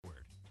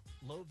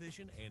low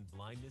vision and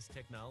blindness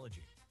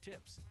technology,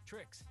 tips,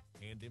 tricks,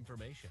 and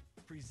information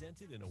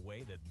presented in a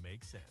way that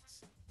makes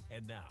sense.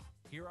 And now,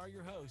 here are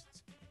your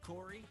hosts,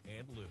 Corey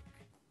and Luke.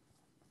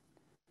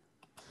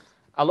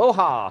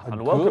 Aloha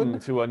and welcome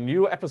Good. to a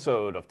new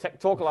episode of Tech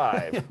Talk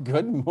Live.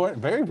 Good morning.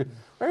 Very,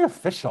 very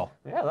official.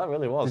 Yeah, that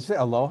really Did you was. say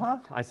aloha?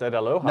 I said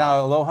aloha.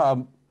 Now, aloha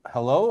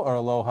hello or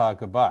aloha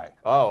goodbye?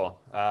 Oh,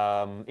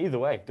 either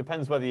way.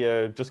 Depends whether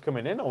you're just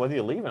coming in or whether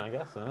you're leaving, I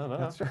guess. I don't know.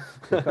 That's true.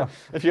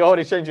 If you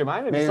already changed your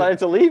mind and Maybe- decided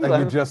to leave, Like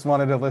then... you just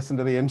wanted to listen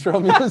to the intro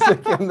music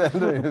and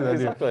then,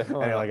 Exactly. and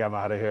you're like, I'm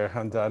out of here.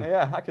 I'm done.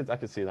 Yeah, I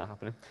could see that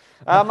happening.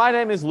 My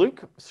name is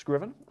Luke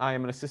Scriven. I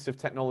am an assistive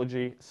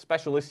technology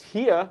specialist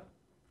here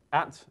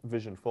at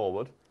Vision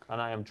Forward, and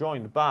I am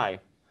joined by...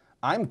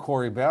 I'm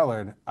Corey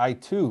Ballard. I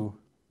too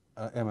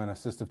am an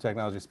assistive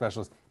technology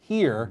specialist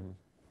here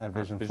at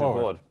Vision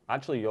Forward.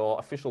 Actually, your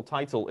official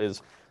title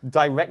is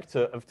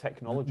Director of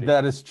Technology.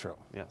 That is true.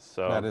 Yes,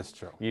 so That is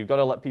true. you've got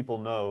to let people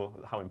know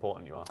how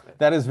important you are.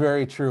 That is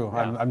very true.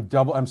 Yeah.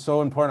 I'm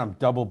so important. I'm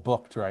double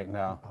booked right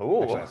now.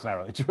 Ooh. Actually, that's not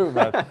really true,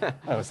 but I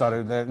always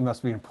thought that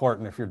must be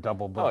important if you're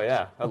double booked. Oh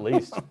yeah, at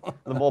least.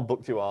 The more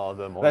booked you are,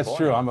 the more That's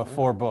important. true. I'm a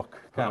four book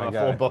kind I'm of a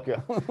guy.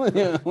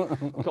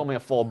 four-booker. Call me a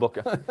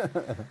four-booker.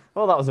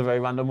 Well, that was a very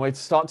random way to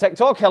start Tech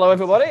Talk. Hello,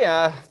 everybody.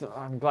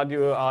 I'm glad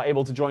you are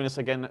able to join us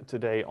again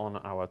today on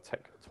our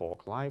Tech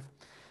Talk Live.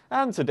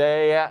 And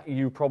today,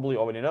 you probably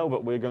already know,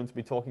 but we're going to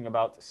be talking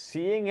about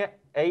Seeing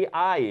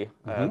AI,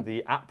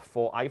 the app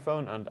for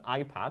iPhone and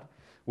iPad,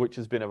 which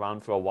has been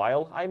around for a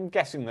while. I'm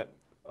guessing that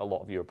a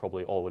lot of you are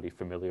probably already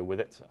familiar with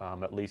it,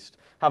 at least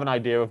have an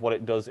idea of what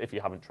it does if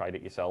you haven't tried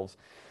it yourselves.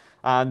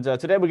 And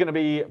today we're going to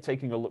be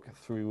taking a look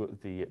through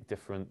the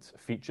different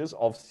features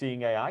of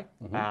Seeing AI,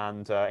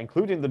 and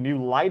including the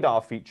new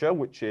LiDAR feature,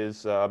 which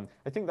is, I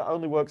think that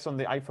only works on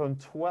the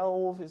iPhone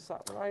 12, is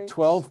that right?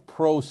 12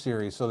 Pro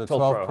series, so the 12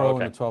 12 Pro, Pro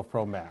okay. and the 12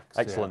 Pro Max.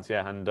 Excellent,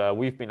 yeah, and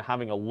we've been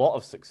having a lot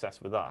of success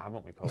with that,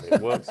 haven't we, Cody?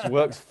 It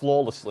works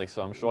flawlessly,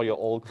 so I'm sure you're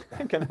all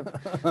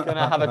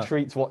gonna have a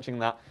treat watching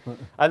that.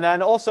 And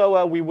then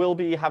also we will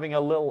be having a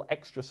little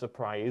extra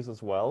surprise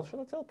as well.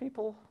 Should I tell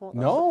people what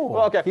that's? No,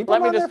 Well, okay, keep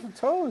let them me on just their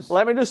toes.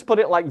 let me just put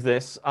it like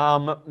this.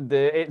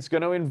 It's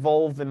going to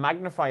involve the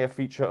magnifier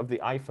feature of the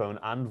iPhone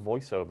and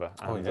VoiceOver.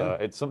 And yeah.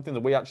 it's something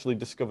that we actually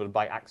discovered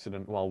by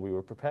accident while we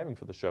were preparing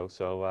for the show.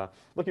 So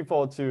looking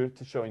forward to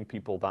showing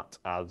people that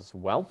as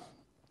well.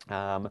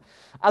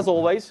 As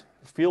always,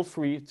 feel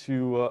free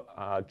to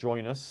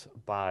join us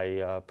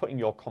by putting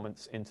your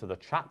comments into the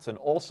chat. And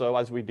also,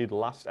 as we did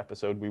last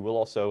episode, we will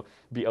also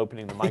be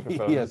opening the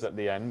microphones Yes. at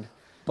the end.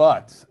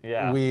 But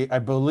Yeah. I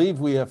believe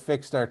we have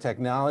fixed our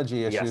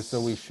technology issues, Yes. so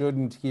we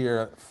shouldn't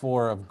hear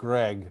four of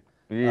Greg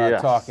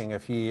Yes. talking.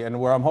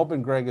 I'm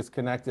hoping Greg is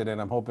connected, and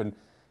I'm hoping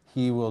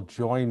he will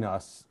join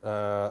us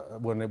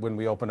when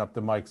we open up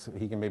the mics.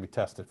 He can maybe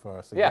test it for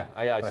us. Again.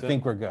 Yeah, But I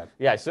think we're good.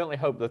 Yeah, I certainly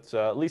hope that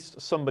at least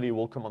somebody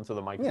will come onto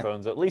the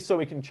microphones, at least so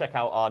we can check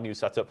out our new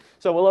setup.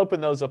 So we'll open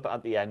those up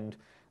at the end,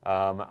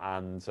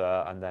 and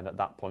then at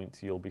that point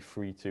you'll be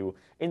free to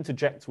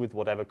interject with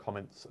whatever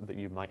comments that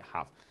you might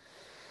have.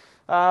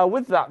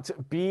 With that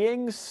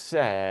being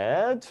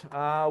said,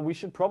 we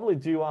should probably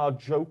do our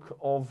joke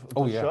of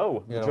the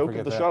show. Yeah, The don't joke of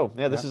forget the that. show.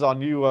 Yeah, this Yeah. is our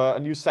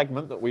new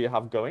segment that we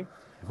have going.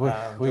 We Joke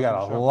got of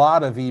the a show.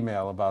 lot of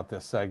email about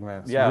this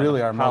segment. It's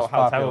really our most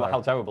popular.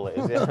 How terrible it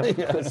is.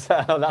 Yeah.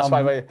 So that's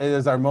why we. It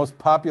is our most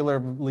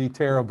popularly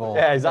terrible.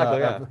 Yeah, exactly.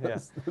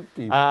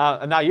 piece.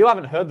 Now you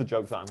haven't heard the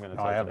joke that I'm going to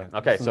No, tell I today. haven't.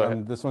 Okay, so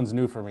this one's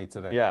new for me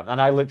today. yeah,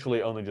 and I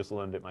literally only just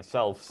learned it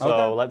myself. So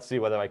Okay. let's see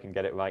whether I can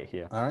get it right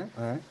here. All right.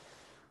 All right.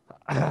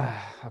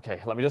 Okay,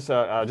 let me just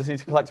need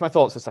to collect my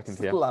thoughts a second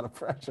A here. lot of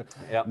pressure.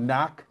 Yep.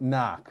 Knock,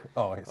 knock.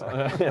 Oh, wait,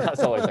 sorry.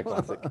 That's always a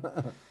classic.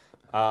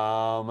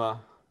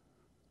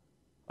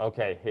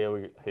 Okay, here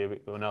we.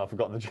 Oh no, I've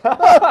forgotten the joke.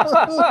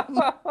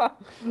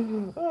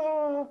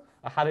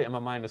 I had it in my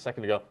mind a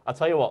second ago. I'll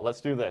tell you what.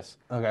 Let's do this.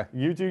 Okay.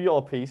 You do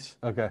your piece.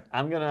 Okay.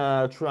 I'm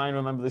gonna try and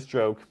remember this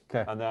joke.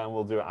 Okay. And then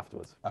we'll do it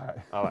afterwards. All right.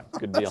 All right.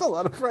 Good deal. That's a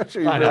lot of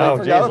pressure. I You know. really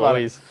forgot Jeez about it.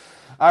 Louise.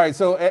 All right,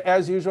 so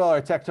as usual, our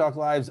Tech Talk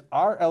Lives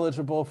are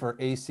eligible for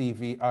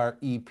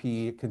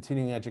ACVREP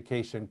continuing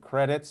education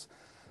credits.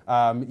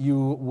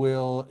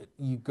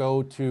 You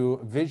go to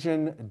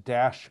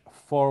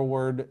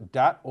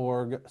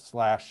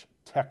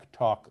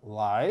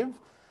vision-forward.org/techtalklive.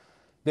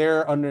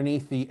 There,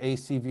 underneath the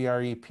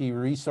ACVREP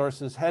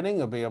resources heading,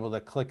 you'll be able to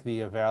click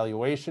the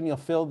evaluation. You'll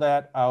fill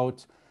that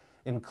out,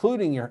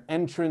 including your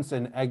entrance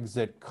and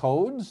exit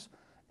codes.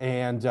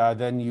 And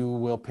then you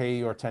will pay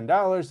your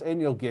 $10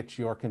 and you'll get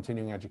your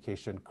continuing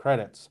education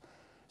credits.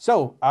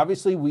 So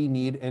obviously we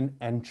need an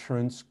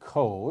entrance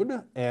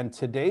code, and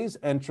today's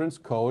entrance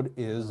code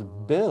is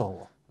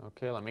Bill.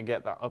 Okay, let me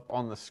get that up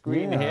on the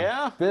screen Yeah,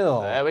 here.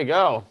 Bill. There we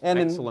go. And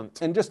Excellent.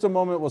 In just a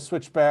moment, we'll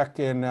switch back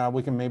and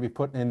we can maybe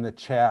put in the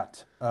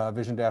chat,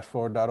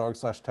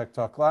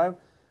 vision-forward.org/techtalklive.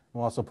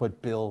 We'll also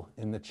put Bill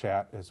in the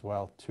chat as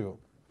well, too.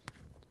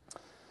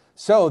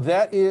 So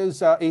that is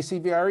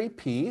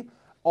ACVREP.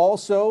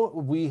 Also,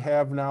 we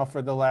have now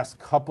for the last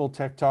couple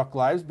Tech Talk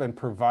Lives been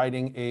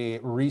providing a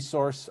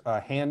resource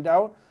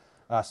handout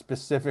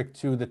specific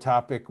to the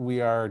topic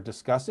we are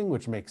discussing,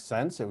 which makes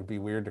sense. It would be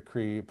weird to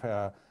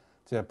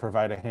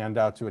provide a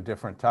handout to a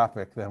different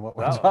topic than what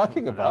we're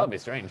talking about. That would be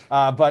strange.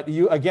 But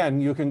you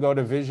can go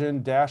to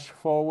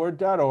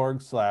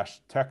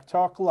vision-forward.org/Tech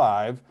Talk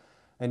Live,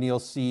 and you'll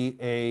see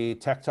a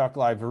Tech Talk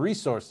Live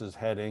resources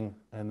heading,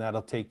 and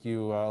that'll take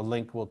you, a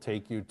link will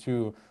take you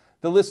to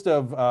the list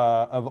of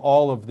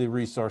all of the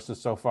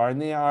resources so far,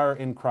 and they are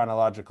in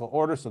chronological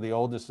order. So the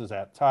oldest is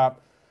at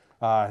top,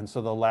 and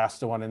so the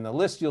last one in the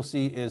list you'll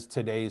see is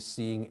today's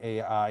Seeing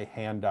AI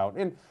handout,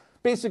 and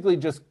basically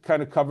just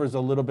kind of covers a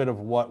little bit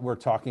of what we're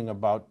talking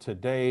about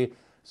today,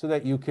 so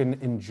that you can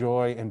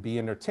enjoy and be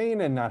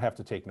entertained and not have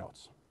to take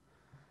notes.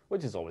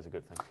 Which is always a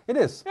good thing. It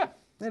is. Yeah.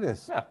 It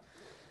is. Yeah.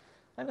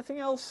 Anything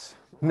else?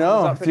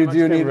 No. Do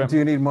you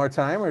need more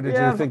time, or did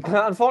you think?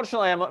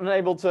 Unfortunately, I'm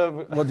unable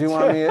to. Well, do you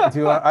want me?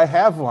 I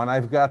have one.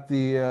 I've got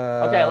the.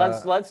 Okay,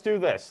 let's do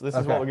this. This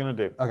is what we're gonna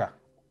do. Okay.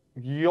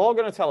 You're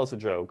going to tell us a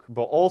joke,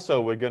 but also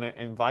we're going to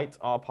invite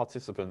our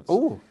participants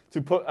to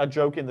put a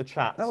joke in the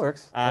chat. That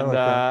works. And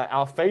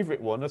our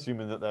favorite one,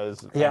 assuming that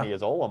there's any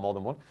at all or more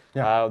than one,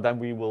 then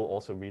we will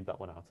also read that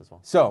one out as well.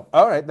 So,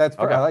 all right, that's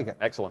I like it.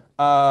 Excellent.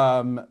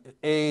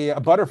 A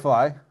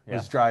butterfly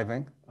was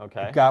driving.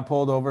 Okay. Got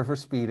pulled over for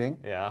speeding.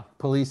 Yeah.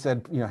 Police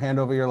said, hand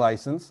over your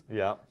license.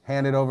 Yeah.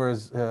 Handed over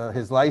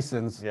his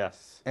license.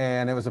 Yes.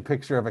 And it was a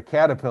picture of a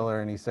caterpillar,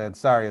 and he said,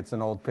 "Sorry, it's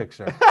an old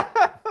picture."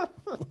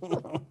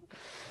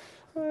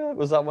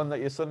 Was that one that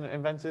your son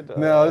invented?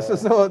 No,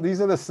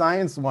 these are the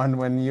science one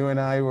when you and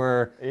I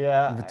were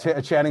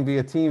chatting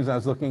via Teams. I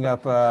was looking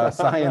up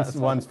science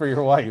ones for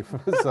your wife.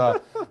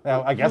 So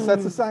I guess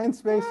that's a science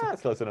space.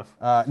 That's close enough.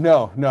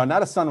 No,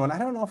 not a son one. I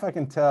don't know if I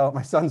can tell.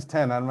 My son's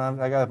 10.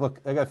 I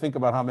gotta think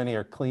about how many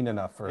are clean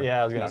enough for.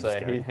 Yeah, I was gonna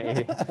say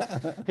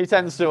he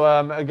tends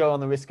to go on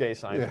the risque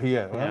side.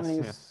 Yeah.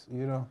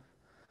 Well,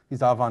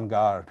 he's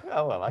avant-garde.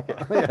 Oh, I like it.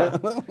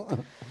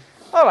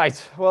 All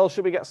right. Well,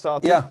 should we get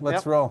started? Yeah,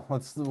 let's roll.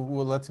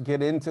 Let's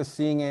get into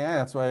Seeing AI.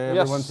 That's why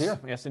everyone's here.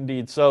 Yes,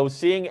 indeed. So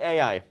Seeing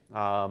AI,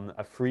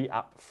 a free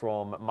app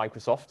from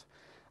Microsoft,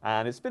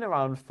 and it's been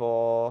around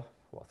for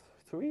what,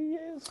 3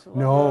 years?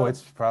 No,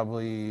 it's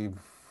probably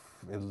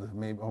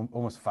maybe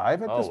almost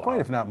 5 at this point,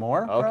 if not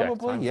more. Okay.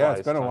 Probably. Yeah,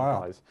 it's been a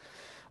while.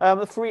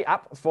 The free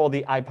app for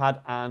the iPad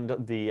and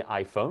the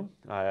iPhone.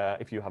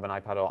 If you have an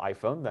iPad or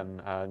iPhone,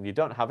 then you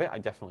don't have it, I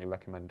definitely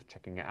recommend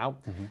checking it out.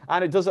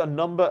 And it does a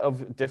number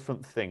of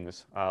different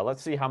things.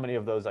 Let's see how many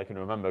of those I can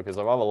remember, because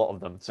there are a lot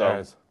of them.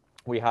 So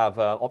we have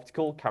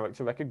optical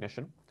character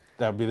recognition.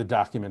 That would be the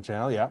document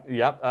channel, yeah.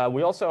 Yep.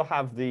 We also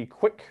have the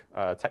quick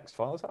text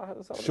file. Is that what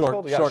it's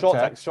called? Yeah,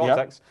 short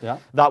text. Yeah.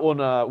 That one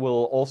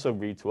will also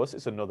read to us.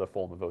 It's another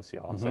form of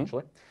OCR,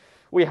 essentially.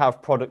 We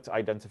have product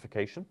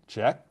identification.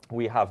 Check.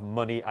 We have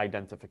money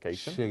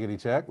identification.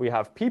 Shiggity check. We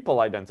have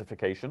people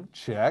identification.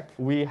 Check.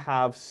 We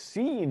have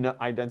scene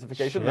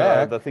identification,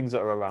 Check. the things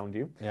that are around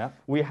you. Yeah.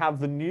 We have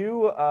the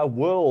new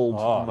world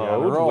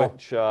mode,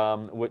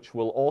 which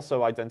will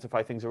also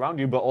identify things around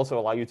you, but also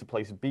allow you to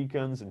place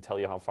beacons and tell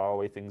you how far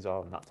away things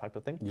are and that type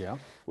of thing. Yeah.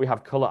 We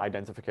have color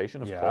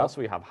identification, of course.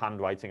 We have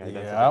handwriting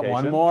identification. Yeah,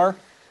 one more.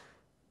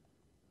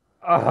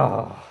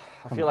 Oh,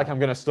 I feel like I'm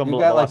going to stumble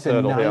at the last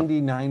hurdle here.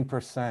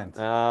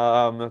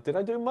 99%. Did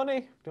I do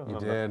money? Don't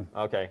remember. You did.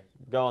 Okay,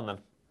 go on then.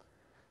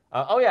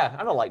 Oh yeah,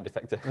 and a light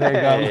detector. There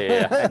you go.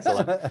 Yeah,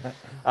 excellent.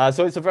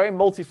 So it's a very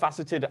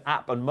multifaceted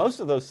app, and most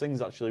of those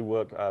things actually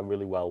work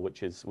really well,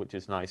 which is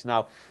nice.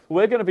 Now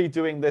we're going to be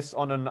doing this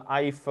on an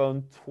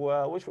iPhone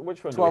 12. Which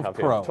one do we have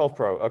Pro. here? 12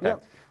 Pro. Okay.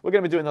 Yep. We're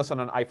going to be doing this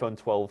on an iPhone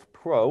 12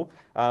 Pro,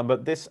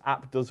 but this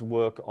app does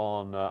work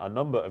on a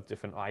number of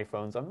different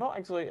iPhones. I'm not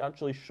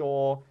actually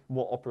sure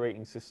what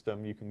operating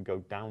system you can go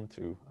down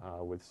to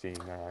with Seeing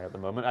AI at the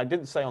moment. I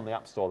didn't say on the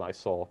App Store that I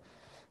saw.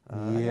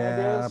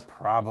 Yeah,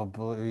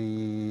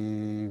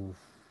 probably.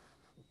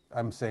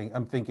 I'm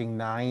thinking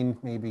 9,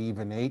 maybe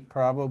even 8,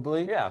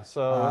 probably. Yeah.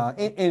 So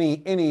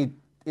any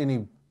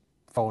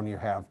phone you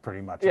have,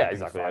 pretty much. Yeah,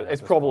 exactly.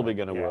 It's probably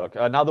going to work.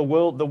 Now the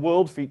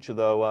world feature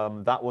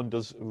though, that one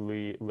does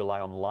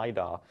rely on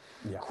LiDAR.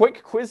 Yeah.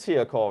 Quick quiz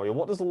here, Corey.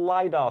 What does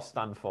LiDAR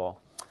stand for?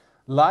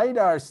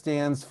 LiDAR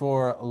stands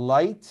for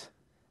Light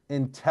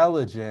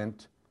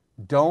Intelligent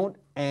Don't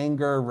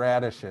Anger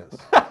Radishes.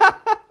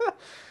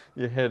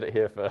 You heard it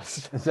here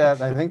first.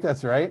 I think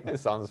that's right. It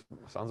sounds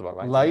about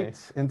right. Light,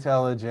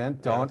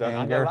 intelligent, don't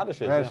anger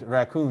radishes.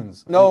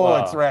 Raccoons. No,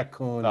 it's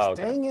raccoons. Oh,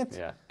 okay. Dang it.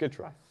 Yeah, good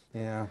try.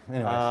 Yeah.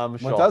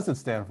 Anyways, what does it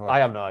stand for? I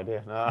have no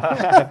idea. No.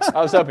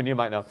 I was hoping you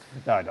might know.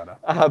 No, I don't know.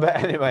 But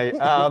anyway,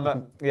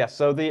 yeah.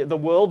 So the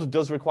world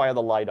does require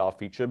the LiDAR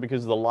feature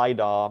because the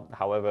LiDAR,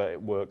 however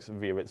it works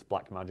via its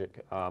black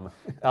magic,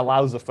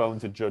 allows the phone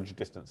to judge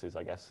distances.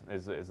 I guess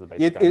is the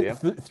basic idea.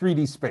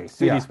 3D space.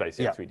 3D space.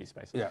 Yeah. 3D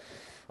space. Yeah.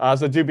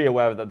 So do be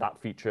aware that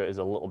feature is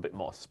a little bit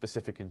more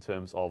specific in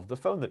terms of the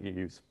phone that you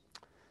use.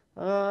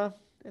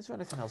 Is there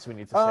anything else we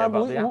need to say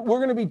about the app? We're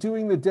going to be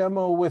doing the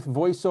demo with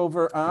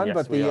VoiceOver on, Yes,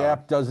 but we the are.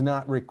 app does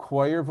not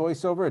require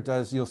VoiceOver. It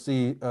does. You'll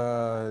see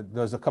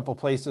there's a couple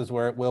places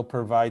where it will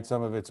provide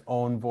some of its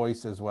own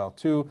voice as well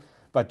too.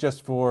 But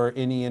just for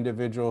any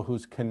individual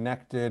who's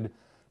connected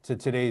to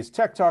today's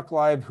Tech Talk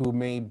Live who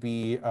may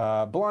be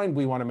blind,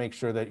 we want to make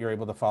sure that you're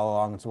able to follow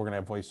along. So we're going to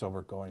have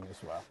VoiceOver going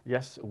as well.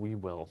 Yes, we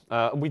will.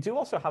 We do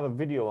also have a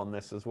video on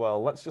this as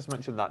well. Let's just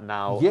mention that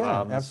now.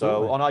 Yeah,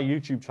 absolutely. So on our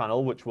YouTube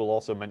channel, which we'll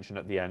also mention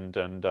at the end,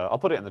 and I'll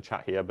put it in the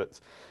chat here, but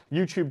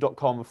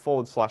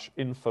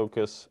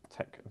youtube.com/infocus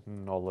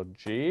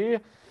technology.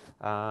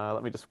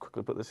 Let me just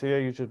quickly put this here,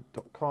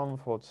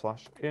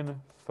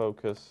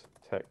 youtube.com/infocus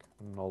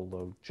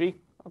technology.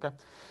 Okay,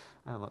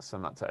 and let's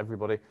send that to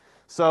everybody.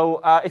 So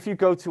if you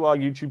go to our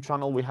YouTube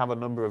channel, we have a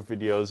number of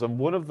videos, and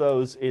one of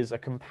those is a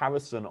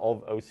comparison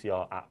of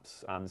OCR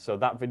apps. And so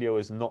that video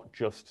is not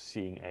just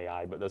Seeing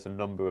AI, but there's a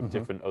number of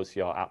different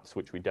OCR apps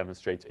which we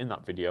demonstrate in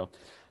that video.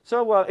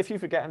 So if you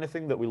forget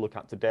anything that we look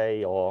at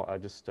today, or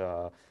just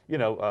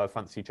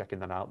fancy checking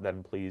that out,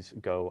 then please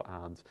go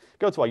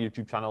to our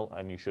YouTube channel,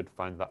 and you should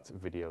find that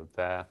video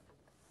there.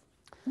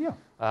 Yeah.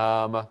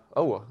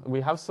 Oh, we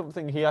have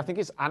something here. I think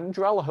it's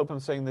Andrel. I hope I'm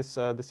saying this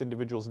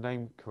individual's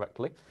name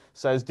correctly.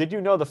 Says, did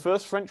you know the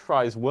first French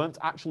fries weren't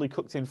actually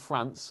cooked in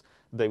France?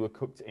 They were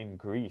cooked in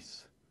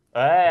Greece.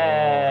 Hey!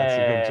 That's a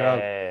good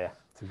joke.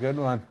 It's a good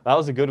one. That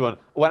was a good one.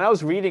 When I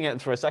was reading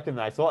it for a second,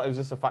 I thought it was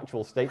just a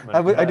factual statement.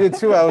 I did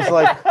too. I was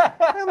like,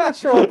 I'm not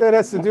sure what that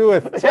has to do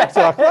with Tech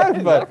Talk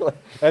Live, but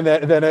and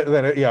then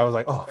I was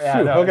like, oh, Yeah,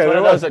 shoot. no, Okay, it's one there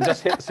of it those was. that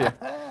just hits you.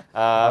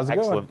 was a good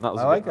Excellent.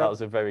 one. That was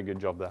a very good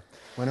job there.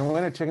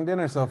 Winner, chicken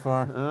dinner so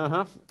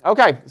far.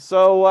 Okay,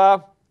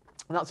 so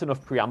that's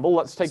enough preamble.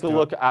 Let's take a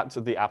look at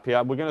the app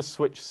here. We're going to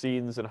switch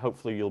scenes, and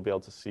hopefully you'll be able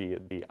to see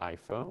the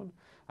iPhone.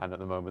 And at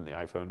the moment, the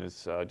iPhone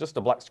is just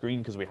a black screen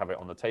because we have it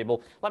on the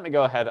table. Let me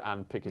go ahead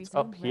and pick it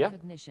up here.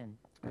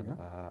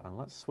 And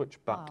let's switch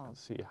back and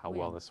see how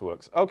well this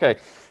works. Okay, I'm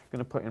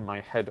going to put in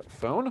my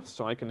headphone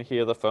so I can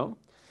hear the phone.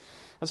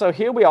 And so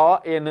here we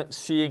are in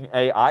Seeing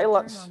AI.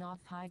 Let's.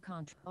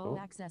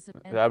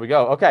 There we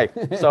go. Okay,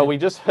 so we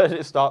just heard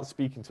it start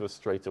speaking to us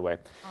straight away.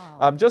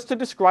 Just to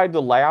describe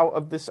the layout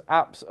of this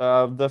app,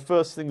 the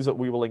first things that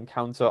we will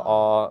encounter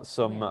are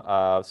some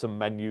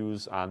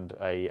menus and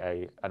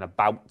an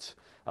about.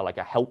 Like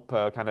a help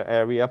kind of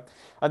area.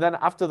 And then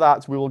after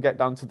that, we will get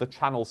down to the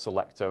channel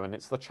selector. And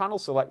it's the channel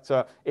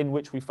selector in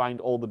which we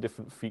find all the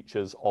different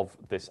features of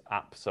this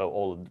app. So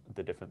all of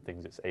the different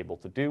things it's able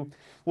to do.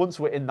 Once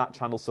we're in that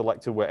channel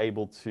selector, we're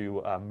able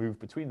to move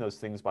between those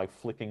things by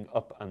flicking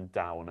up and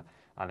down.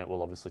 And it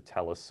will obviously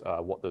tell us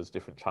what those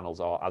different channels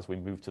are as we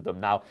move to them.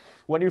 Now,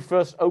 when you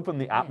first open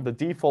the app, the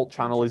default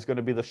channel is going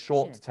to be the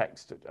short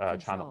text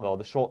channel, or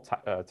the short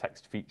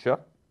text feature.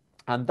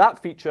 And that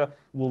feature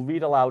will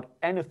read aloud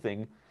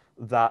anything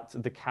that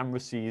the camera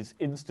sees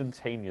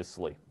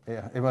instantaneously.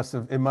 Yeah, it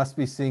must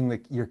be seeing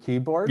your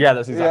keyboard. Yeah,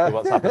 that's exactly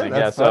what's happening.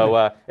 Yeah,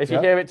 so if you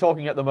Yeah. hear it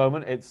talking at the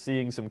moment, it's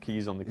seeing some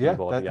keys on the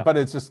keyboard. But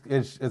it's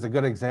a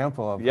good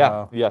example of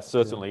yeah,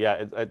 certainly.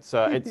 Yeah, it's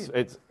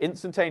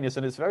instantaneous,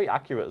 and it's very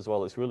accurate as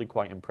well. It's really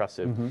quite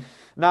impressive.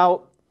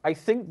 Now, I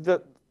think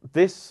that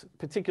this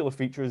particular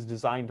feature is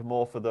designed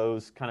more for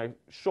those kind of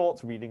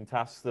short reading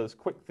tasks, those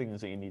quick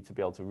things that you need to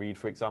be able to read.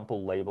 For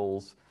example,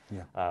 labels,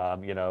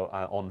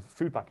 on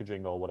food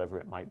packaging or whatever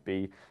it might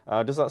be.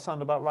 Does that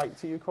sound about right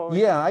to you,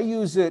 Corey? Yeah, I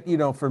use it,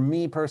 for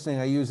me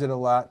personally, I use it a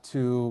lot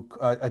to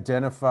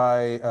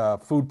identify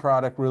food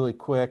product really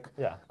quick.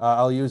 Yeah.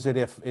 I'll use it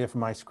if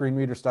my screen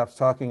reader stops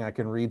talking, I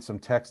can read some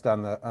text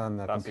on the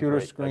computer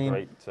screen.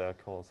 That's a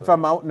great call. If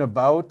I'm out and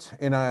about,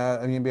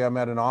 maybe I'm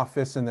at an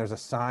office and there's a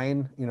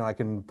sign, I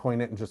can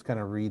point it and just kind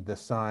of read the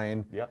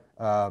sign. Yep.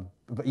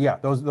 But yeah,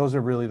 those are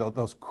really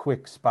those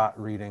quick spot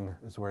reading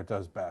is where it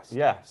does best.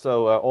 Yeah,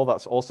 so all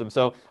that's awesome.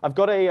 So I've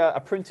got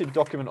a printed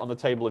document on the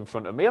table in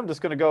front of me. I'm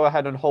just going to go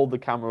ahead and hold the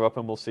camera up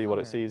and we'll see what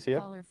it sees here.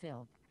 Color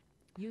fill.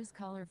 Use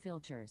color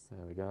filters.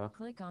 There we go.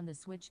 Click on the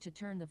switch to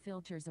turn the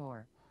filters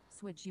or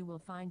switch. You will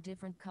find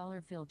different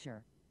color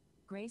filter.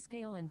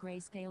 Grayscale and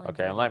grayscale.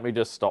 Okay, and let me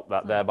just stop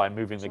that there by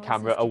moving the Choices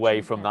camera to away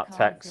choose from that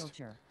color text.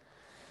 filter.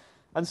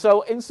 And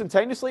so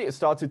instantaneously, it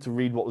started to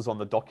read what was on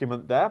the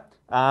document there.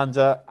 And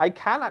I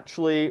can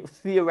actually,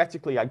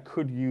 theoretically, I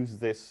could use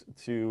this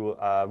to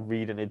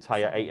read an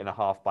entire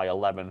 8.5 by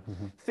 11,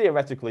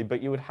 theoretically, but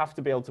you would have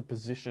to be able to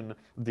position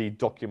the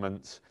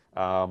document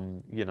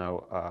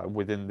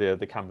within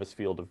the canvas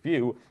field of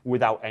view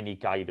without any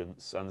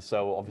guidance. And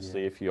so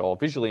obviously, if you're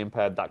visually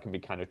impaired, that can be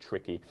kind of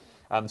tricky.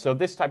 So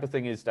this type of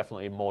thing is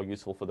definitely more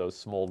useful for those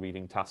small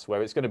reading tasks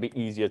where it's going to be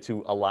easier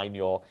to align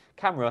your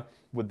camera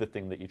with the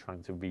thing that you're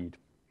trying to read.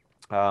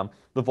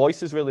 The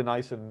voice is really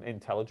nice and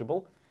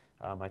intelligible.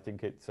 I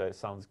think it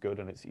sounds good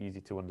and it's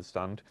easy to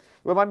understand.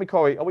 Remind me,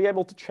 Corey, are we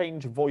able to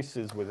change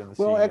voices within the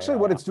Well, Seeing actually, AI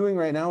what app? it's doing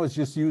right now is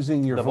just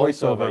using your The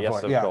voiceover.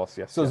 yes, of course,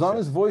 yes. So yes, as long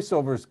yes. as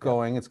voiceover's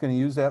going, it's going to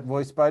use that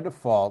voice by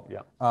default.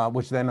 Yeah.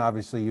 Which then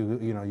obviously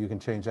you can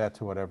change that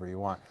to whatever you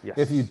want. Yes.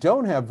 If you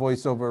don't have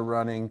voiceover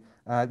running,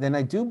 Then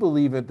I do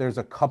believe that there's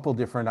a couple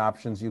different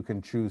options you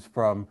can choose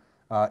from: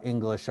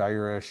 English,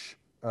 Irish,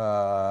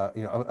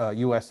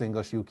 U.S.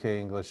 English, U.K.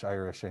 English,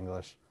 Irish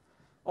English.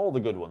 All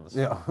the good ones.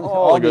 Yeah,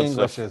 all the good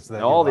Englishes stuff.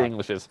 that All you the want.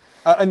 Englishes.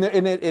 And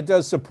it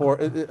does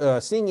support,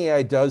 Seeing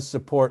AI does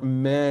support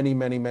many,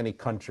 many, many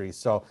countries.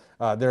 So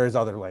there is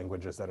other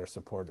languages that are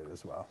supported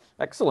as well.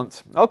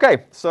 Excellent.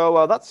 Okay,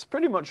 so that's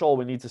pretty much all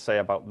we need to say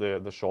about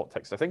the short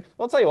text, I think.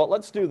 I'll tell you what,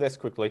 let's do this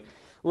quickly.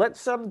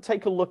 Let's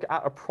take a look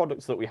at a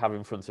product that we have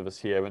in front of us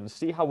here and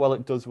see how well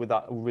it does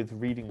with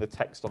reading the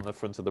text on the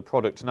front of the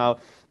product. Now,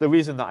 the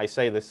reason that I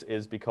say this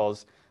is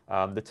because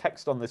the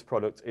text on this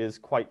product is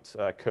quite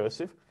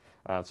cursive.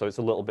 So it's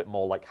a little bit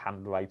more like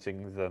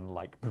handwriting than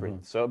like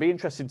print. So it'll be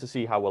interesting to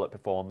see how well it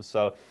performs.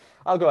 So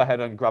I'll go ahead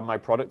and grab my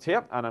product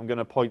here, and I'm going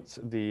to point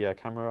the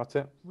camera at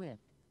it. Whipped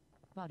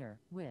butter,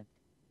 whipped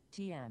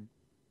TM,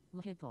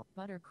 Hipple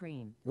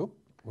buttercream, Oop,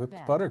 whipped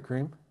Bad.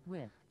 buttercream.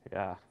 whipped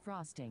Yeah.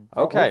 frosting.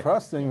 Okay. Oh,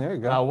 frosting, there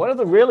you go. Now, one of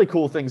the really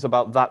cool things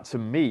about that to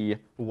me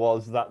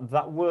was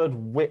that word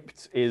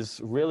whipped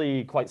is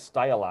really quite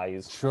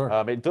stylized. Sure.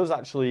 It does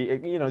actually,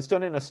 it's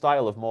done in a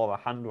style of more of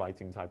a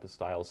handwriting type of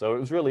style. So it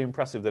was really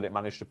impressive that it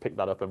managed to pick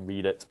that up and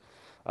read it.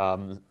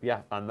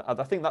 Yeah, and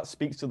I think that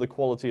speaks to the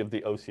quality of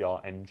the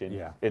OCR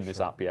engine in this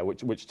app,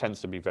 which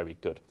tends to be very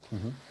good.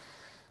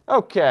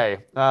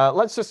 Okay,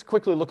 let's just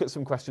quickly look at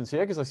some questions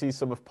here because I see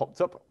some have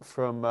popped up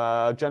from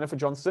Jennifer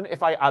Johnston.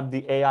 If I add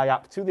the AI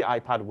app to the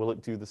iPad, will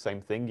it do the same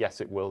thing?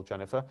 Yes, it will,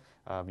 Jennifer.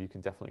 You can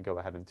definitely go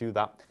ahead and do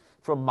that.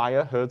 From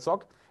Maya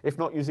Herzog, if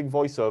not using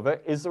VoiceOver,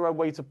 is there a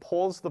way to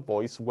pause the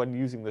voice when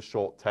using the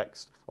short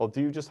text, or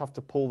do you just have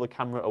to pull the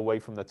camera away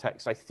from the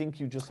text? I think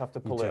you just have to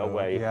pull it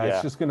away. Yeah,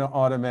 it's just going to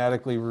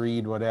automatically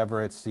read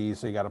whatever it sees,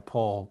 so you got to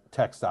pull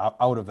text out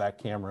of that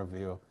camera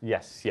view.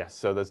 Yes,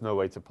 so there's no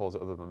way to pause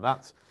it other than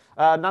that.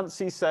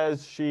 Nancy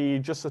says she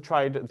just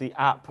tried the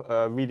app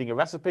reading a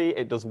recipe.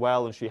 It does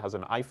well, and she has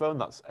an iPhone.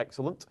 That's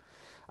excellent.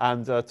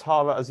 And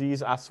Tara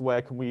Aziz asks,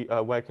 where can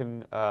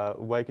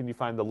you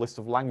find the list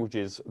of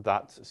languages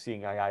that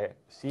Seeing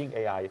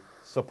AI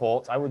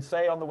supports? I would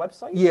say on the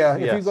website. Yeah,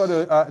 if you go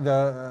to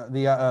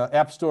the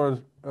App Store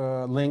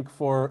link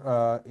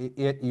for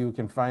it, you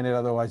can find it.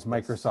 Otherwise,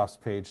 Microsoft's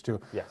page too.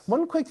 Yes.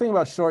 One quick thing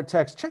about short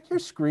text: check your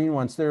screen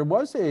once. There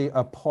was a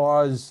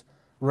pause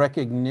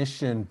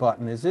recognition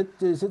button. Is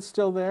it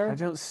still there? I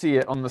don't see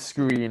it on the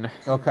screen.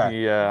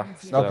 Okay. Yeah.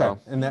 Okay,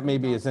 and that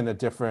maybe is in a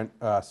different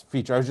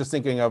feature. I was just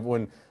thinking of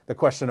when the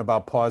question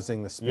about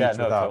pausing the speech. Yeah,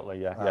 no, without,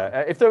 totally,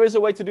 yeah. If there is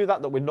a way to do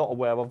that we're not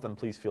aware of, then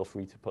please feel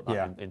free to put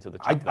that into the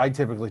chat. I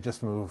typically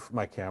just move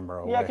my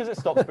camera away. Yeah, because it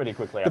stops pretty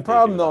quickly. The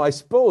problem, though, I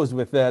suppose,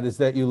 with that is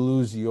that you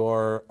lose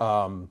your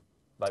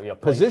like your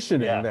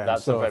positioning yeah, then.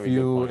 That's So a very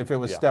good point. if it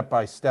was step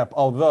by step,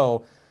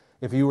 although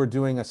if you were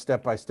doing a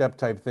step by step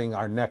type thing,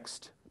 our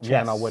next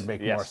channel would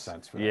make more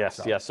sense for that.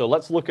 Yes. So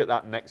let's look at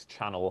that next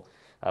channel,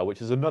 which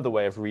is another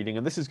way of reading,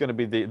 and this is going to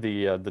be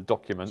the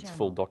document, Channel,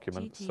 full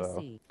document.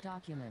 GTC,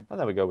 document. And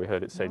there we go. We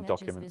heard it say No edges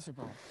document.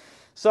 visible.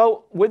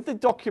 So with the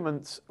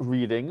document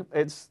reading,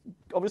 it's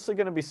obviously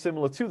going to be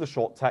similar to the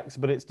short text,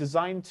 but it's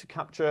designed to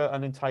capture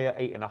an entire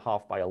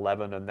 8.5 by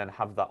 11 and then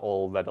have that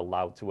all read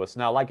aloud to us.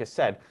 Now, like I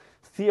said,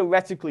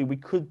 theoretically, we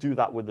could do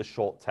that with the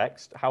short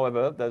text.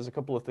 However, there's a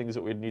couple of things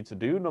that we'd need to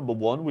do. Number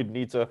one, we'd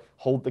need to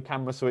hold the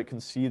camera so it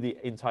can see the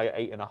entire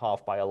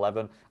 8.5 by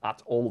 11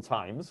 at all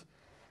times.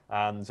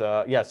 And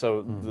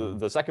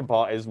the second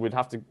part is we'd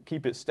have to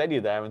keep it steady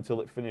there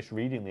until it finished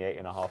reading the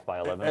 8.5 by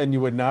 11. And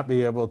you would not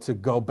be able to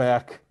go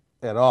back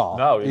at all.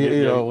 No,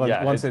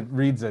 once it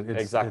reads it,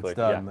 it's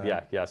done.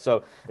 Yeah.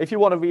 So if you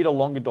want to read a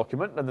longer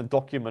document, then the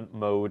document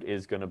mode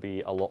is going to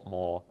be a lot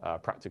more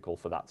practical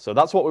for that. So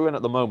that's what we're in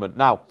at the moment.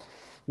 Now,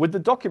 with the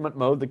document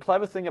mode, the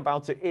clever thing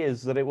about it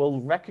is that it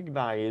will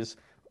recognize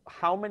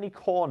how many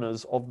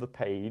corners of the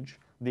page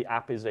the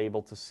app is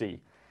able to see.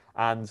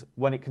 And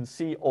when it can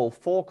see all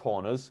 4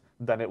 corners,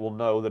 then it will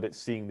know that it's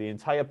seeing the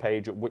entire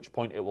page, at which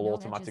point it will No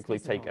automatically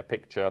edges take visible. a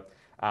picture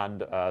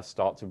and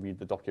start to read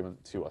the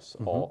document to us,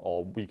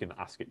 or we can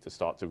ask it to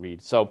start to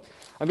read. So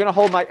I'm going to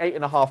hold my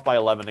 8.5 by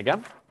 11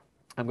 again.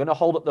 I'm going to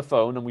hold up the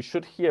phone, and we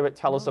should hear it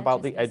tell us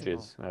about the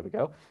edges. There we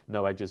go.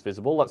 No edges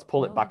visible. Let's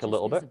pull it back a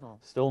little bit.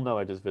 Still no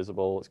edges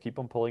visible. Let's keep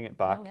on pulling it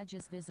back. No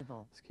edges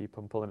visible. Let's keep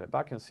on pulling it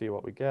back and see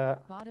what we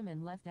get. Bottom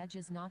and left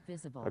edges not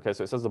visible. Okay,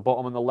 so it says the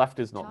bottom and the left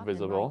is not Top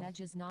visible. And right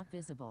edges not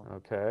visible.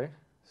 Okay,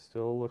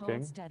 still looking.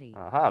 Hold steady.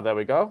 Aha, there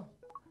we go.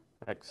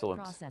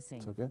 Excellent.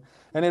 Processing. Okay.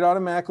 And it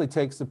automatically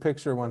takes the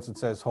picture once it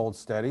says hold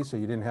steady, so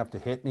you didn't have to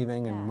hit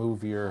anything and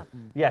move your...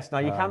 Yes, now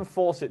you can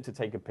force it to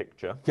take a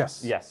picture.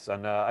 Yes. Yes,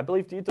 and I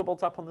believe, do you double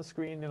tap on the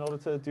screen in order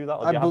to do that,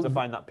 or do you have to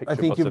find that picture I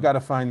think button? you've got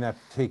to find that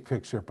take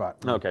picture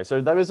button. Okay,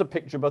 so there is a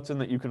picture button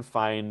that you can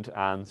find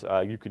and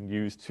you can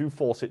use to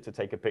force it to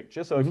take a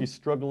picture. So if you're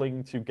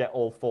struggling to get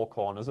all 4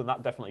 corners, and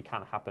that definitely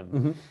can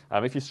happen,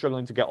 if you're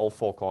struggling to get all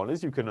 4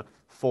 corners, you can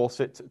force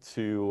it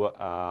to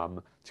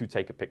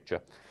take a picture.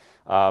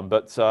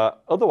 But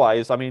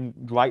otherwise, I mean,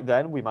 right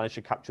then we managed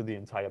to capture the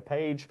entire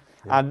page.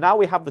 And now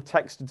we have the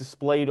text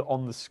displayed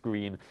on the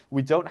screen.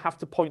 We don't have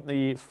to point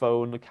the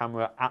phone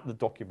camera at the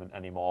document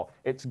anymore.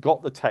 It's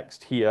got the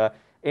text here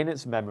in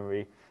its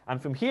memory.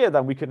 And from here,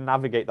 then we can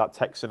navigate that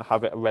text and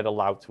have it read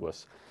aloud to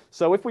us.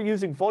 So if we're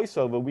using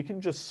VoiceOver, we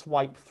can just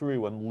swipe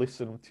through and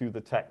listen to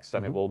the text,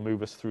 and it will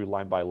move us through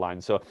line by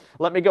line. So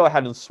let me go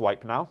ahead and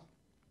swipe now.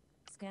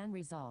 Scan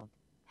resolved.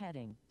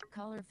 Heading.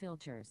 Color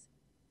filters.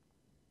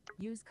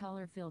 Use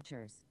color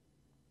filters.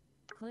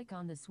 Click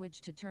on the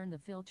switch to turn the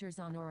filters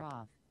on or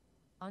off.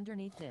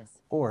 Underneath this.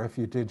 Or if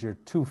you did your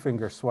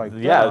 2-finger swipe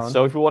Yeah, down.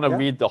 so if we want to yeah.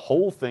 read the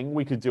whole thing,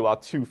 we could do our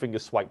 2-finger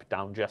swipe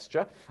down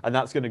gesture, and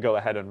that's going to go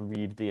ahead and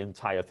read the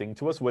entire thing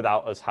to us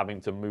without us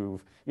having to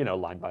move, you know,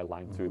 line by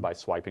line through by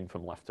swiping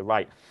from left to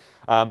right.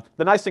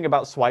 The nice thing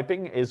about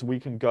swiping is we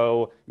can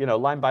go, you know,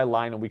 line by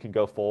line, and we can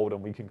go forward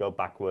and we can go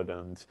backward,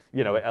 and,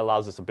 you know, it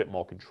allows us a bit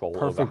more control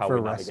over Perfect how for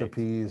we navigate.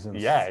 recipes and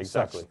Yeah, such,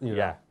 exactly. you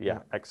know. Yeah,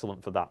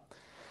 excellent for that.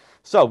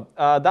 So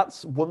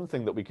that's one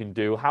thing that we can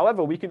do.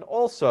 However, we can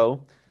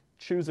also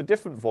choose a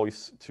different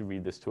voice to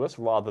read this to us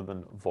rather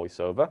than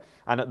VoiceOver.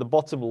 And at the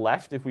bottom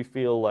left, if we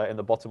feel in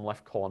the bottom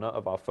left corner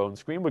of our phone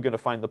screen, we're going to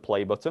find the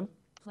play button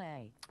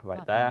Play. right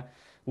button. there.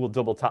 We'll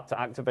double tap to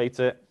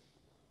activate it.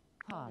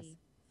 Pause.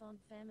 Font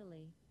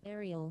family,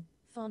 Arial,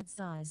 font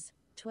size,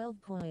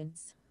 12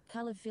 points.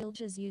 Color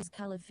filters. Use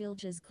color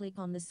filters. Click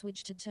on the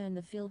switch to turn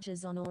the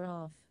filters on or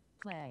off.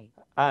 Play.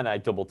 And I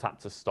double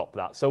tap to stop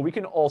that. So we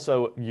can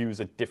also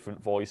use a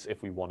different voice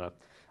if we want to.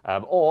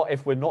 Or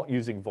if we're not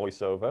using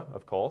VoiceOver,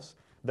 of course,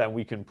 then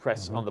we can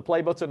press on the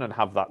play button and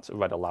have that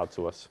read aloud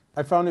to us.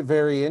 I found it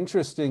very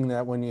interesting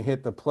that when you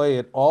hit the play,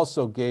 it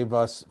also gave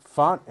us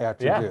font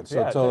attributes. So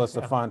yeah, it told it us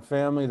did, the font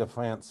family, the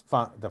font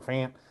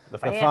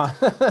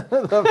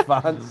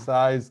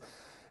size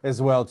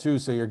as well too.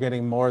 So you're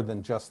getting more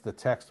than just the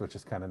text, which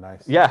is kind of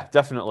nice. Yeah,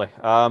 definitely.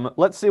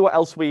 Let's see what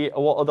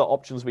other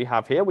options we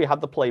have here. We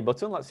had the play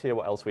button. Let's hear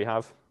what else we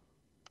have.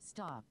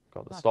 Stop.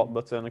 Got the button. stop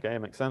button. Okay,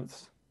 makes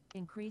sense.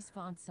 Increase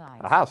font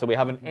size. Aha, so we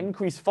have an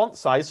increased font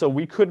size, so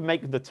we could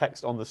make the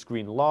text on the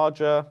screen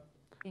larger,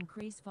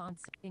 Increase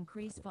fonts.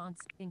 Increase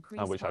fonts.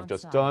 Increase which I've font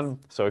just size. done.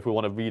 So if we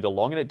want to read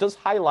along, and it does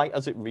highlight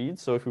as it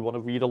reads, so if we want to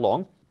read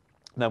along,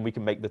 then we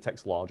can make the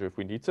text larger if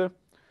we need to.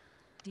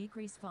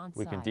 Decrease font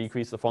We size. can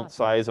decrease the font button.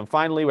 size. And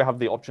finally, we have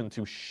the option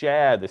to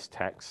share this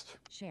text.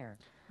 Share.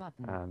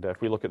 Button. And if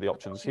we look at the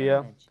options Share here,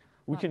 image.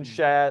 we can Button.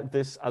 share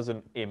this as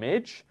an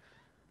image,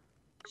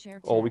 Share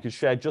or we text. could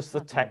share just the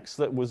Button. text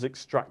that was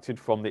extracted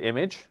from the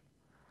image.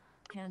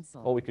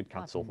 Cancel. Or we could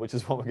cancel, Button. which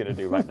is what we're going to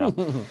do right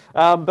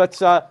now. But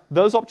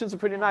those options are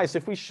pretty nice.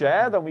 If we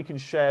share, then we can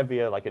share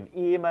via like an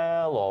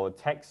email or a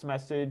text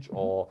message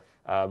or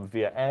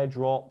via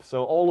AirDrop.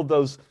 So all of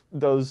those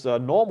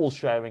normal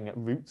sharing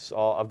routes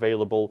are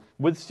available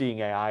with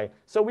Seeing AI.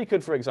 So we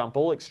could, for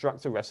example,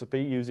 extract a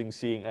recipe using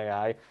Seeing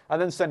AI and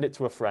then send it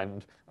to a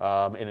friend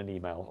in an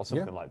email or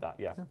something like that.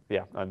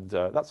 Yeah. And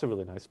that's a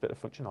really nice bit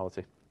of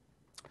functionality.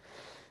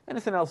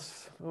 Anything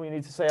else we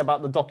need to say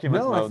about the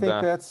document No, mode I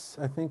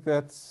think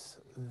there? that's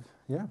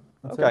yeah.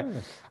 That's Okay,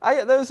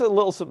 everything. there's a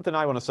little something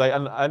I want to say,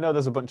 and I know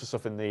there's a bunch of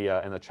stuff in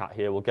the chat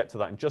here. We'll get to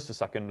that in just a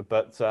second.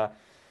 But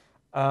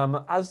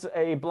as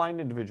a blind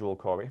individual,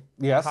 Corey,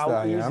 Yes, how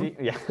I am. easy?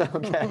 Yeah,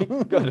 okay,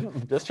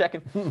 good. Just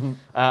checking.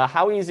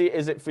 How easy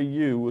is it for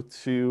you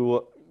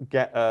to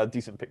get a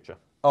decent picture?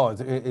 Oh,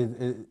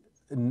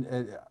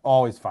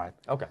 always fine.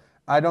 Okay.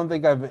 I don't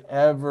think I've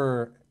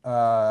ever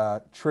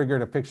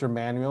triggered a picture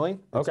manually.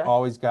 It's Okay.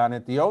 always gotten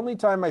it. The only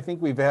time I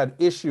think we've had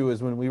issue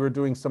is when we were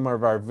doing some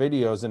of our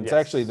videos, and it's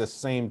Yes. actually the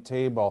same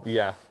table.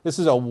 Yeah. This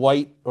is a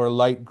white or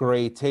light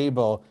gray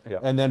table, Yeah.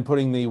 and then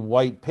putting the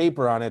white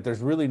paper on it,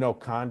 there's really no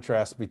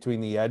contrast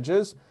between the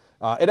edges.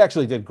 It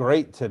actually did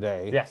great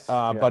today. Yes,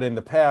 yeah. But in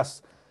the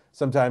past,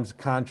 sometimes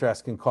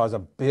contrast can cause a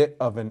bit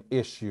of an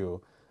issue.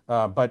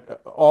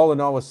 But all in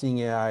all, with Seeing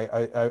AI,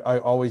 I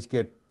always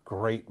get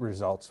great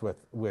results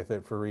with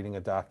it for reading a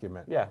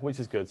document. Yeah, which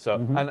is good. So,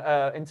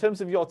 and in terms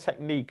of your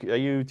technique, do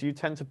you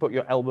tend to put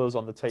your elbows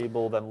on the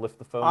table, then lift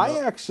the phone I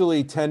up?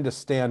 actually tend to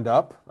stand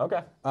up.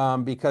 Okay.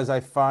 Because I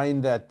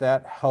find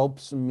that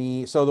helps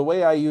me. So the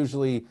way I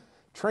usually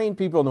train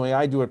people and the way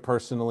I do it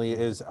personally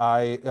is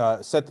I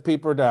set the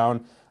paper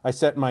down. I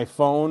set my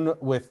phone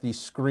with the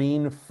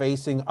screen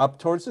facing up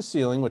towards the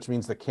ceiling, which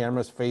means the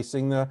camera's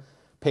facing the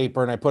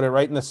paper, and I put it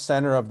right in the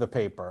center of the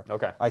paper.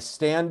 Okay. I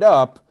stand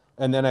up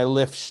and then I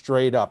lift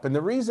straight up. And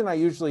the reason I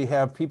usually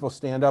have people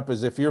stand up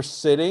is if you're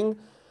sitting,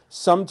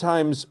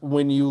 sometimes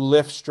when you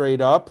lift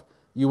straight up,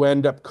 you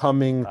end up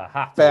coming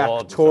Aha,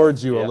 back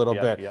towards you a Yeah, little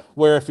yeah, bit. yeah.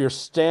 Where if you're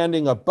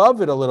standing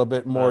above it a little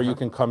bit more, you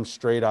can come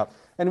straight up.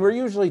 And we're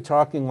usually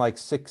talking like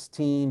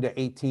 16 to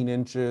 18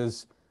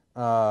 inches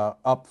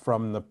up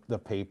from the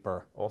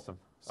paper. Awesome.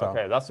 So-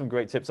 Okay, that's some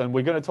great tips, and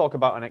we're going to talk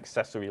about an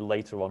accessory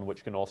later on,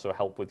 which can also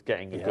help with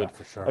getting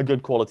for sure. a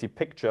good quality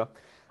picture.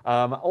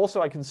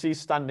 Also, I can see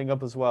standing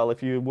up as well.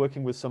 If you're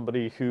working with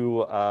somebody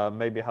who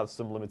maybe has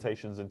some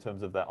limitations in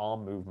terms of their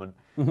arm movement,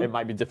 it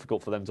might be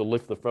difficult for them to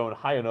lift the phone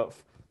high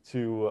enough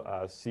to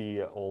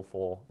see all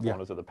four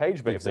corners of the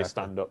page. But if they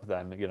stand up,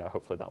 then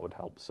hopefully that would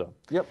help. So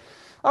Yep.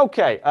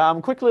 okay,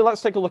 quickly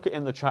let's take a look at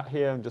in the chat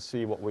here and just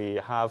see what we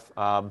have.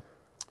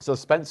 So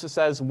Spencer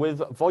says, with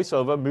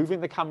VoiceOver, moving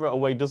the camera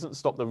away doesn't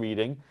stop the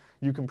reading.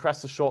 You can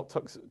press the short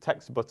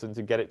text button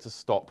to get it to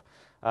stop.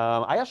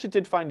 I actually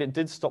did find it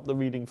did stop the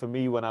reading for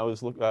me when I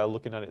was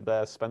looking at it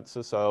there,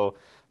 Spencer, so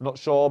I'm not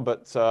sure,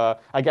 but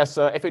I guess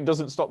if it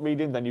doesn't stop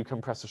reading, then you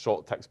can press the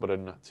short text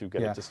button to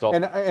get it to stop.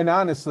 And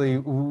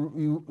honestly,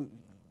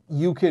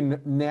 you can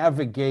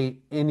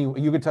navigate you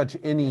can touch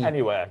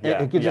anywhere.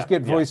 Yeah, it could just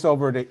get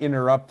VoiceOver to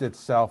interrupt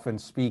itself and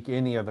speak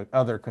any of the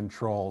other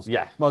controls.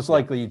 Yeah. Most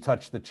likely you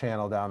touch the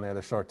channel down there,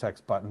 the short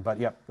text button. But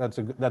yep, that's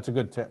a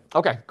good tip.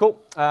 Okay,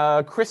 cool.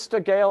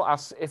 Krista Gale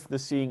asks if the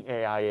Seeing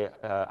AI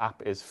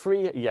app is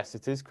free. Yes,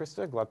 it is,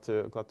 Krista. Glad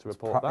to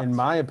report that. In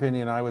my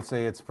opinion, I would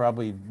say it's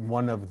probably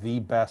one of the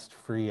best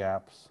free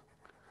apps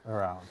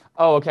around.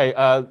 Oh, okay.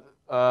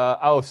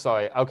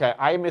 Sorry. Okay,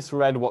 I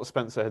misread what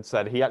Spencer had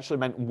said. He actually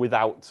meant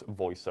without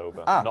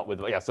VoiceOver, not with.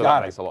 Yeah, so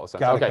that makes a lot of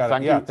sense. Okay,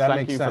 thank you.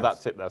 Thank you for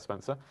that tip there,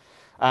 Spencer.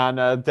 And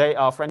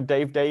our friend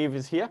Dave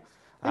is here.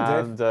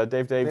 And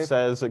Dave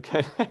says,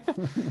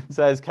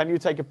 can you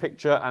take a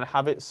picture and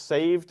have it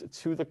saved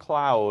to the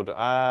cloud?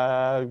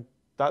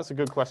 That's a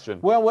good question.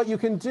 Well, what you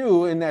can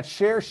do in that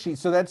share sheet,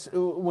 so that's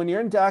when you're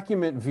in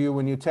document view,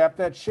 when you tap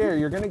that share,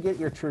 you're going to get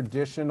your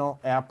traditional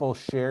Apple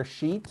share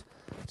sheet.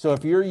 So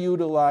if you're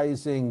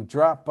utilizing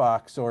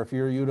Dropbox or if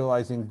you're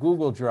utilizing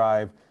Google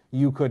Drive,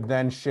 you could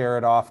then share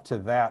it off to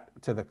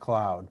the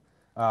cloud.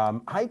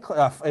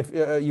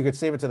 If you could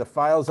save it to the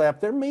Files app,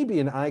 there may be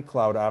an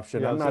iCloud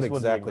option. I'm not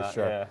exactly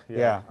sure.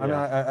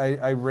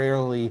 I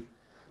rarely,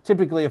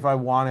 typically if I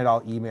want it,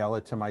 I'll email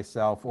it to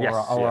myself or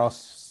I'll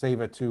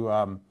save it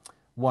to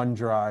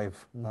OneDrive,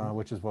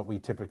 which is what we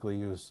typically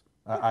use.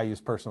 I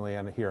use personally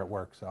and here at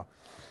work. So.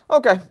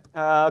 Okay,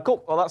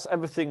 cool. Well, that's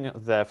everything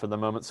there for the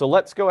moment. So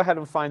let's go ahead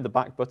and find the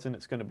back button.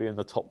 It's going to be in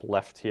the top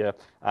left here.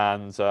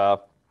 And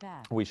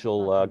we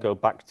shall go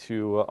back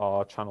to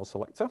our channel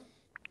selector.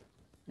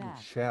 We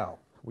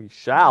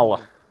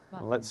shall.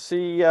 Let's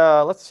see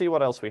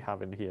what else we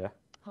have in here.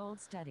 Hold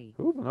steady.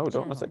 Ooh, no,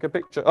 don't want to take a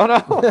picture. Oh,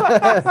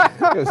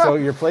 no. So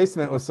your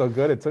placement was so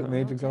good, it took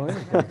me to go in.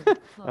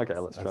 Okay,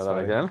 let's try that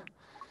again.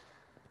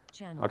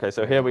 Okay,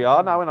 so here we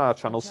are now in our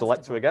channel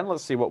selector again.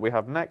 Let's see what we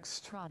have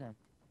next.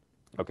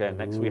 Okay,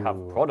 next we have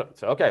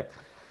product. Okay,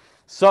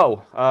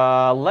 so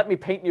let me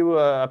paint you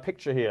a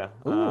picture here.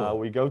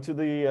 We go to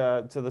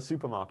the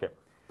supermarket.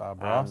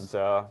 Bob Ross.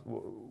 And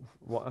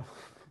what?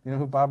 You know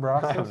who Bob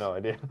Ross is? I have no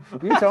idea.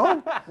 You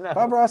don't? No.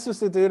 Bob Ross is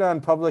the dude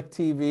on public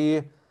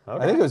TV.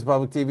 Okay. I think it was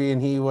public TV,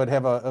 and he would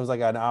have it was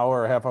like an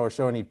hour or half-hour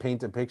show, and he'd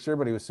paint a picture,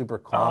 but he was super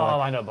calm. Oh,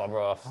 I know Bob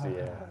Ross.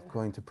 Yeah. I'm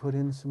going to put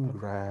in some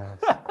grass.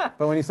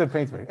 But when he said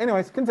paint,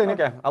 anyways, continue.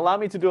 Okay, allow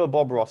me to do a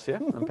Bob Ross here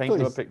and paint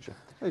you a picture.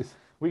 Please.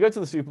 We go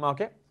to the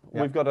supermarket.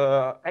 Yep. We've got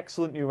an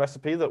excellent new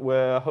recipe that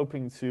we're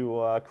hoping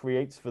to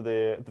create for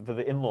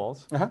the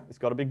in-laws. It's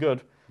got to be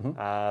good,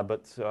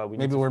 but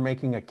we're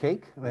making a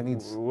cake that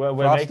needs we're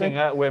making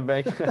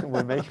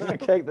a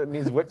cake that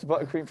needs whipped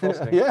buttercream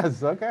frosting.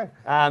 Yes, okay.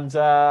 And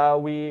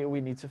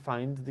we need to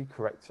find the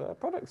correct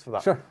products for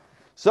that. Sure.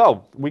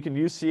 So we can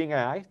use Seeing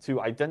AI to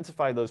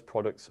identify those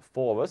products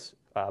for us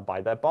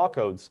by their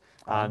barcodes,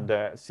 and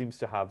it seems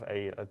to have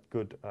a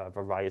good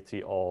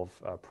variety of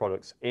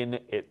products in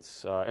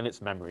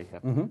its memory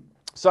here.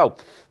 So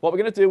what we're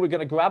going to do, we're going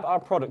to grab our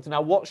product.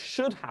 Now what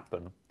should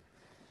happen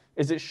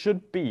is it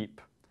should beep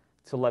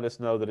to let us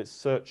know that it's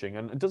searching.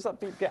 And does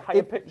that beep get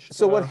higher pitched?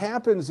 So what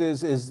happens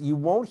is you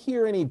won't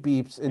hear any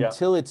beeps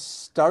until it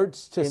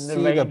starts to see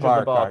the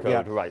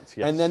barcode. Right.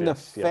 Yes, and then the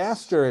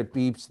faster it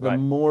beeps, the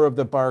more of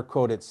the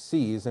barcode it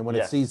sees. And when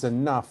it sees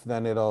enough,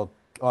 then it'll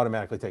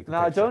automatically take the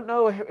picture. Now, I don't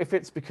know if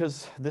it's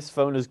because this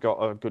phone has got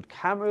a good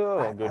camera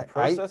or a good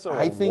processor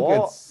I think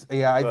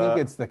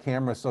it's the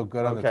camera so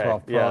good on the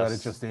 12 Pro that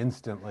it just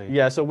instantly...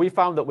 Yeah, so we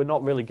found that we're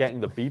not really getting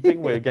the beeping,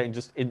 we're getting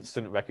just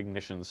instant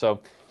recognition. So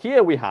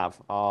here we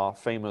have our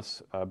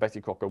famous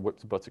Betty Crocker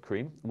whipped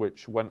buttercream,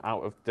 which went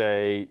out of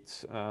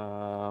date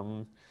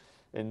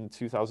in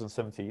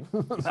 2017.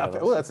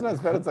 Oh, that's not as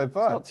bad as I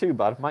thought. Not too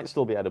bad, might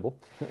still be edible.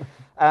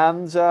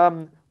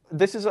 And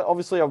this is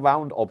obviously a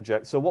round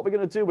object, so what we're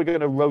going to do, we're going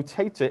to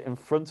rotate it in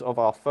front of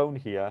our phone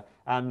here,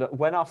 and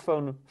when our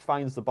phone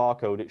finds the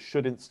barcode, it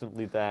should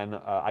instantly then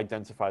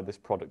identify this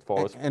product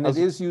for us. And it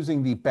is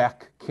using the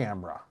back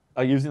camera.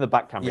 Using the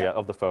back camera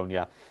of the phone,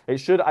 It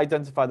should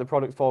identify the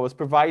product for us,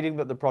 providing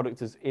that the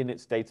product is in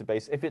its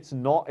database. If it's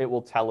not, it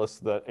will tell us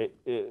that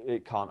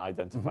it can't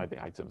identify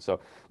the item. So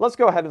let's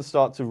go ahead and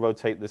start to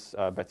rotate this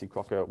Betty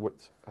Crocker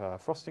whipped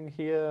frosting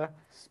here.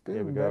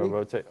 Here we go,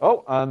 rotate.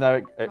 Oh, and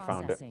there it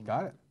found it.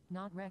 Got it.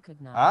 Not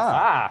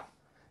recognized.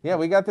 Yeah,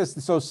 we got this.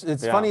 So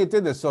it's funny it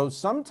did this. So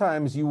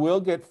sometimes you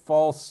will get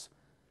false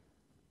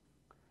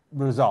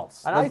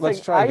results. And I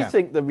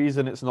think the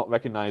reason it's not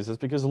recognized is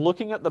because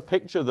looking at the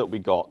picture that we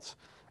got,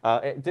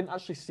 It didn't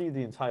actually see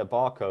the entire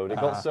barcode. It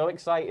got so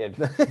excited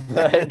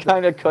that it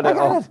kind of cut it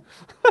off.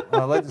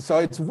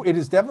 So it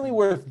is definitely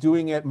worth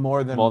doing it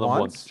more than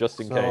once. Just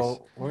in case.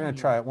 So we're going to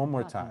try it one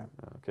more time.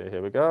 Okay,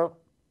 here we go.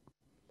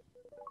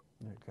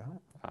 There you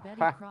go.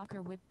 Betty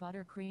Crocker whipped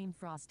buttercream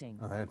frosting.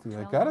 I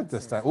 12 got it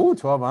this time. ounces. Ooh,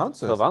 12 ounces.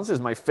 12 ounces,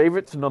 my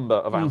favorite number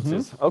of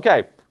ounces.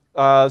 Okay,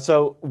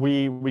 so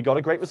we got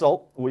a great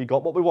result. We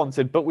got what we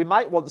wanted, but we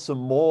might want some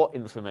more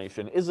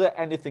information. Is there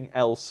anything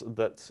else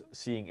that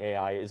Seeing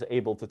AI is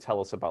able to tell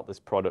us about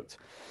this product?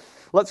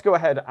 Let's go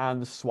ahead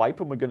and swipe,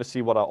 and we're going to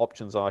see what our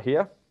options are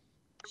here.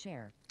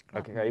 Share.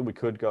 Okay, we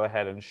could go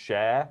ahead and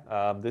share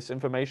this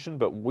information,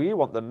 but we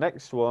want the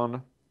next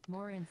one.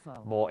 More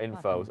info. More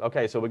info. Button.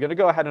 Okay, so we're going to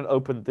go ahead and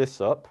open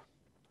this up.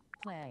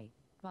 Play.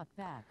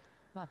 Back.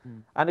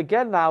 Button. And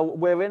again, now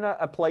we're in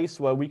a place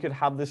where we could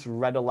have this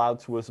read aloud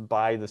to us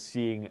by the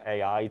Seeing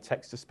AI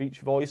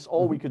text-to-speech voice,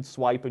 or we could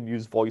swipe and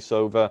use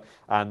VoiceOver,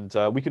 and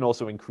we can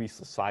also increase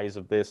the size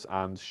of this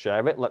and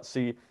share it. Let's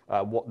see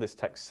what this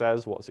text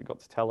says. What has it got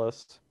to tell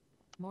us?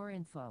 More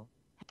info.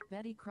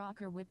 Betty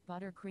Crocker whipped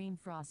buttercream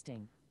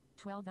frosting.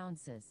 12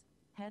 ounces.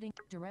 Heading.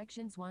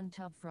 Directions 1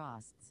 tub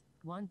frosts.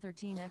 1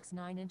 13x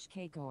 9-inch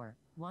cake or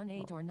 1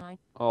 8 or 9.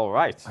 All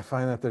right. I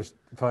find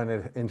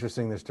it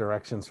interesting. There's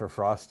directions for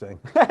frosting,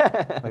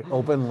 like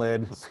open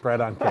lid, spread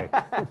on cake.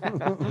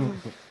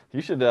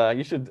 You should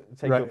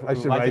take Right, I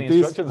should writing write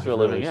these. instructions for I a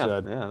living. really Yeah,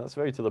 should. yeah, that's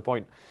very to the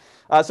point.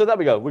 So there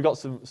we go. We got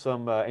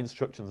some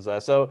instructions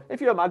there. So if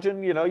you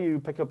imagine,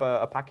 you pick up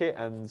a packet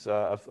and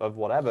of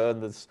whatever,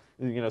 and there's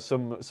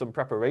some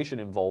preparation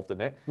involved in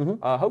it.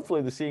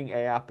 Hopefully, the Seeing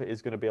AI app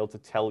is going to be able to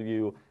tell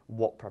you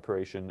what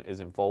preparation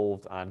is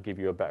involved and give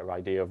you a better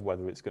idea of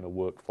whether it's going to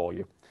work for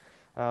you.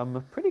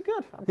 Pretty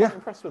good. I'm quite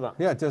impressed with that.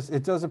 Yeah,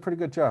 it does a pretty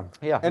good job.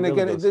 Yeah, and it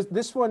really again, does.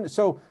 this one.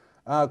 So,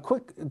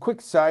 quick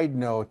side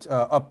note.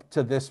 Up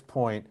to this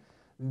point,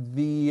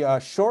 the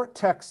short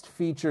text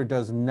feature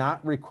does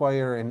not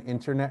require an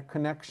internet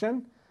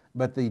connection,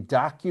 but the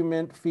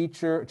document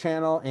feature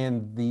channel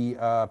and the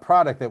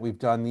product that we've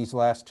done, these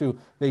last two,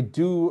 they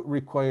do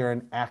require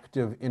an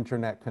active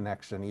internet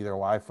connection, either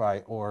Wi-Fi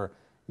or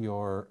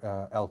your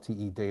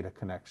LTE data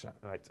connection.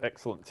 All right,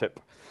 excellent tip.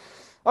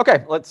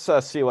 Okay, let's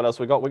see what else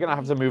we got. We're going to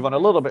have to move on a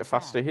little bit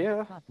faster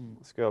here. Button.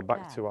 Let's go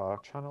back to our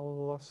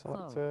channel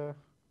selector.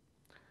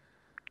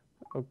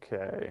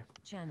 Okay.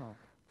 Channel.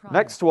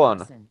 Next Product, one.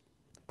 person.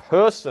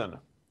 Person.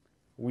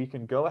 We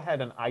can go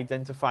ahead and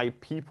identify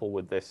people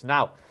with this.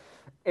 Now,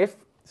 if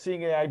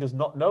Seeing AI does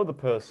not know the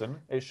person,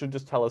 it should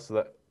just tell us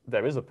that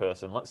there is a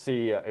person. Let's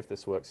see if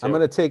this works here. I'm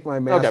going to take my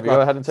mask off.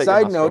 go ahead and take your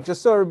Side mask note, off.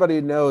 just so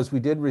everybody knows, we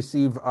did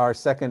receive our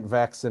second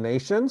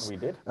vaccinations. We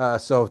did.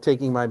 So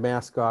taking my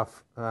mask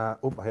off. I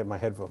have my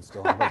headphones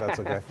still on, but that's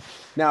okay.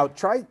 Now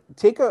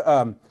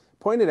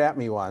point it at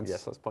me once.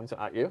 Yes, let's point it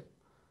at you.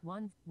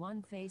 One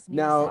face near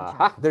Now,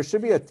 center. there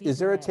should be 3 feet is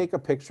there a away. take a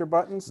picture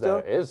button still?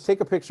 There is.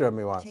 Take a picture of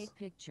me once. Take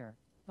picture.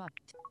 But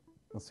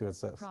Let's see what it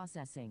says.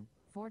 processing.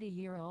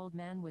 40-year-old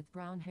man with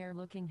brown hair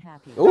looking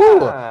happy.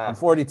 Ooh, I'm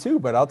 42,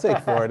 but I'll take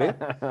 40.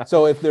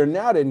 So if they're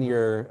not in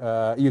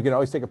your, you can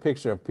always take a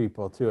picture of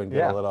people too and get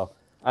Yeah. a little.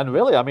 And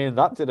really, I mean,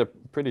 that did a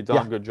pretty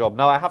darn Yeah. good job.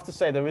 Now, I have to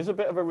say, there is a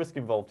bit of a risk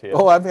involved here.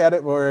 Oh, I've had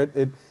it where I've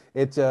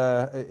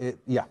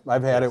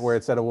had it where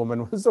it said a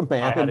woman was a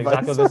man. I had but-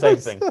 exactly the same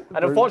thing.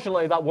 And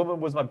unfortunately, that woman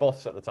was my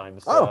boss at the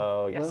time.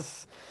 So,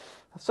 yes.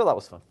 So that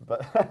was fun.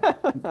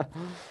 But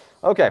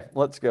okay,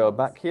 let's go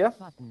back here.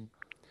 Button.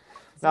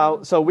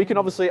 Now, so we can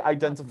obviously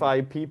identify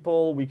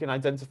people, we can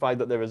identify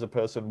that there is a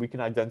person, we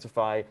can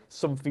identify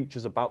some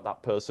features about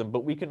that person,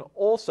 but we can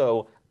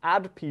also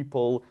add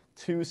people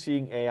to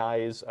Seeing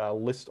AI's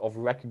list of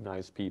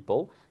recognized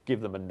people,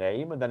 give them a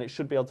name, and then it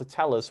should be able to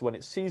tell us when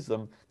it sees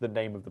them the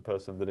name of the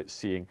person that it's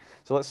seeing.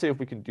 So let's see if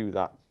we can do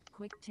that.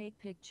 Quick take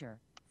picture.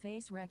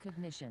 Face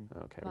recognition.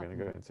 Okay, we're going Button.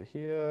 to go into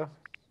here.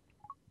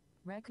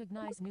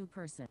 Recognize new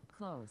person.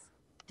 Close.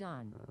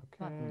 Done.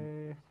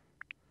 Button. Okay.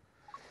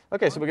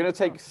 Okay, so we're going to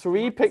take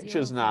 3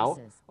 pictures now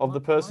of the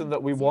person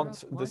that we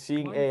want the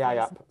Seeing AI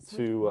app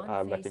to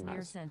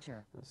recognize.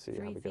 Let's see how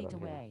 3 we get feet on here.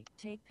 away.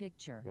 Take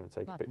picture. We're going to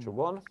take Button. picture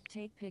 1.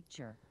 Take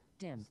picture.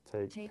 Dim.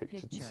 Let's take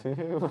picture 2.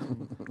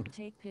 Button.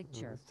 Take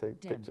picture. Let's take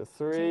Dim. picture Take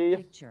 3.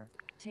 picture.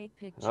 Take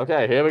picture.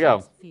 Okay, here we go.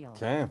 Text field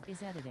Okay.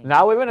 is editing.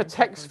 Now we're in a Enter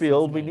text person's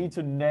field. We name. need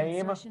to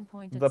name Insertion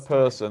point at the start.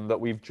 person that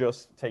we've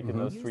just taken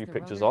those Use 3 the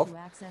pictures rotor of.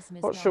 to access What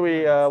misspelled should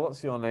we? words.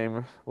 What's your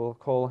name? We'll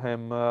call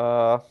him.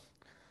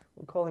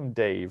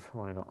 Dave.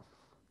 Why not?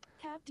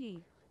 Cap D.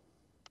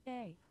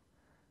 A.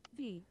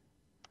 V.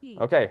 E.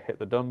 Okay, hit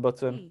the done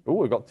button. E. Oh,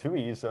 we've got 2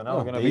 E's, so now Oh,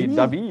 we're going to be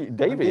Davey?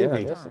 Davey. Yeah,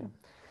 Davey. yes. Done.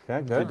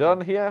 Okay, We're good.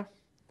 done here.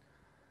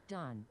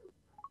 Done.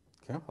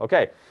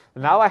 Okay,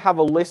 now I have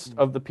a list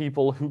of the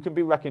people who can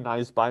be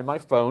recognized by my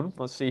phone.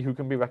 Let's see who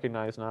can be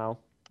recognized now.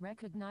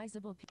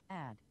 Recognizable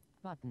add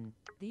button.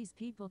 These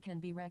people can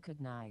be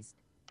recognized.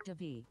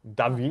 Davi.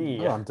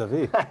 Davi. Oh, I'm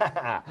David.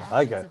 I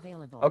like Options it.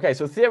 available. Okay,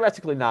 so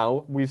theoretically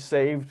now we've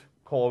saved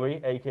Corey,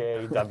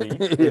 aka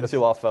Davi,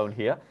 into our phone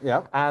here.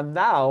 Yeah. And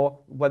now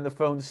when the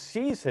phone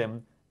sees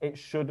him, it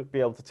should be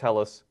able to tell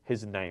us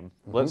his name.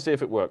 Let's see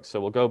if it works.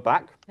 So we'll go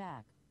back.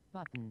 Back.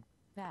 Button.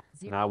 Back.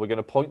 Zero. Now we're going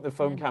to point the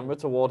phone Menu. camera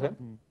toward him.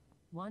 Button.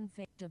 One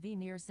face. Davi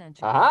near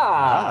center.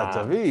 Aha!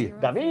 David.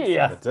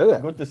 David! did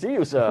it. Good to see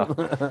you, sir.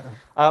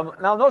 Now,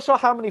 I'm not sure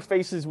how many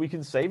faces we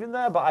can save in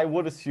there, but I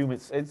would assume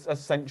it's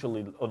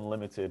essentially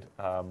unlimited,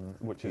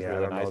 which is Yeah,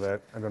 really I don't nice. know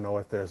that. I don't know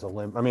if there's a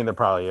limit. I mean, there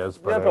probably is.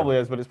 But, Yeah, it probably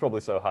is, but it's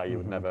probably so high you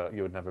would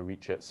never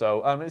reach it.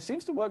 So it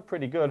seems to work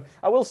pretty good.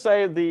 I will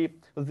say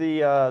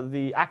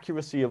the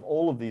accuracy of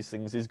all of these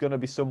things is going to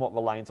be somewhat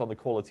reliant on the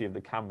quality of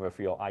the camera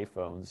for your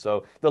iPhone.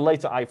 So the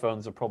later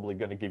iPhones are probably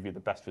going to give you the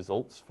best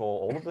results for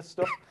all of this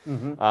stuff.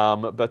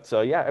 But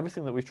yeah,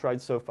 everything that we've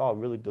tried so far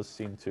really does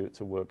seem to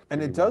work. And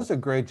pretty it does a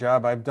great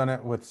job. I've done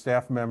it with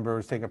staff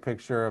members, take a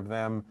picture of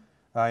them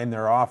in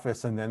their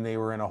office, and then they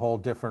were in a whole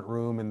different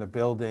room in the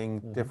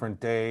building, different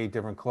day,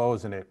 different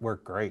clothes, and it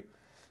worked great.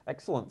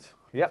 Excellent.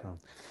 Yep.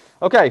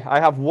 Okay, I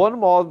have one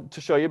more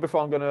to show you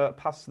before I'm going to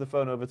pass the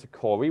phone over to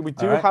Corey. We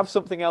do All right. have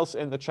something else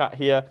in the chat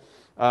here.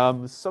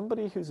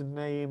 Somebody whose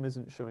name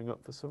isn't showing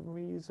up for some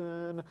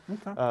reason.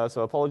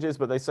 So apologies,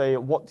 but they say,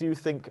 what do you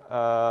think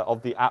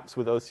of the apps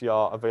with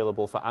OCR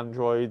available for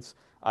Androids,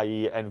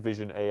 i.e.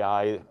 Envision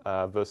AI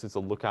versus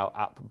the Lookout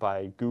app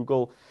by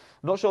Google?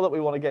 I'm not sure that we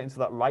want to get into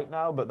that right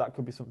now, but that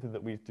could be something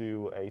that we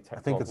do a tech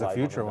I think talk it's a live on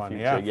future in the one.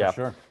 future. Yeah, for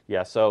sure.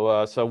 Yeah,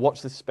 so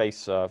watch this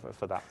space for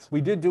that.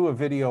 We did do a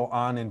video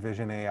on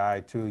Envision AI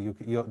too.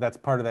 That's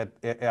part of that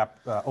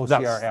app,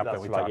 OCR app that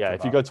we talked yeah, about.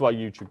 if you go to our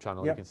YouTube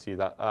channel, you Yep. can see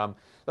that.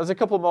 There's a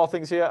couple more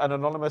things here. An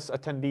anonymous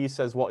attendee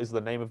says, what is the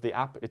name of the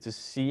app? It is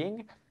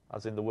Seeing,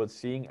 as in the word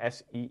seeing,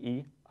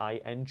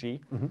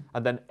 S-E-E-I-N-G,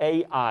 and then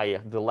AI,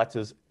 the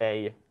letters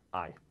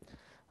A-I.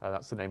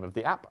 That's the name of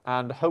the app.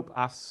 And Hope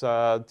asks,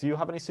 do you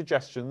have any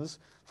suggestions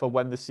for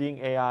when the Seeing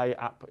AI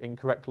app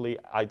incorrectly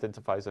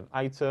identifies an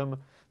item?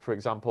 For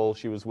example,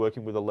 she was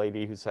working with a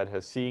lady who said her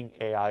Seeing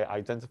AI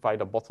identified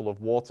a bottle of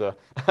water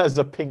as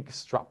a pink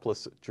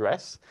strapless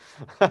dress.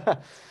 And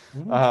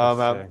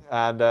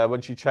when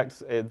she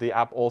checked, the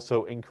app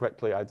also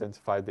incorrectly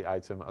identified the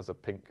item as a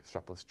pink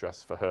strapless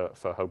dress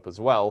for Hope as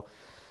well.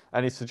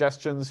 Any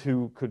suggestions?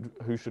 Who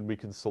should we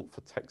consult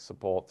for tech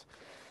support?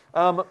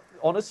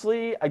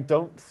 Honestly, I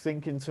don't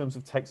think in terms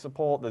of tech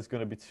support there's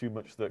going to be too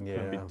much that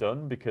can be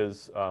done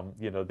because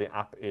the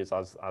app is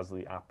as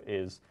the app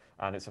is,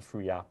 and it's a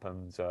free app,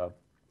 and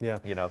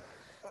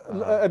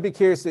I'd be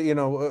curious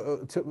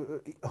to,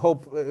 to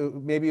Hope,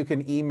 maybe you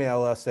can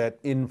email us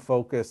at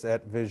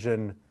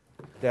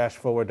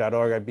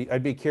infocus@vision-forward.org.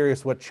 I'd be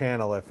curious what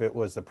channel, if it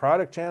was the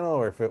product channel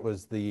or if it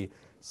was the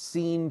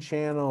scene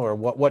channel, or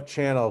what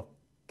channel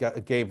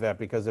gave that,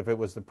 because if it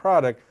was the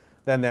product,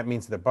 then that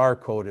means the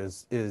barcode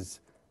is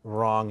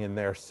wrong in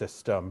their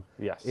system.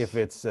 Yes. If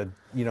it's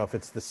if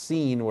it's the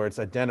scene where it's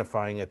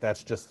identifying it,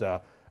 that's just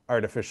a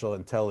artificial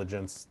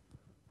intelligence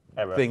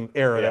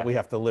error that we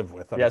have to live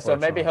with. Yeah, so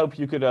maybe Hope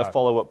you could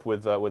follow up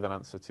with an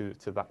answer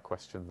to that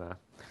question there.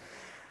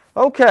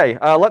 Okay,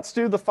 let's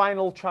do the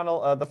final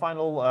channel.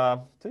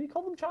 Do you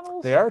call them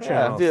channels? They are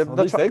channels. Yeah, At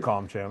least they call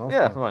them channels.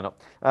 Yeah, why not?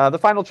 The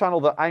final channel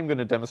that I'm going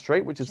to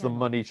demonstrate, which is the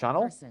money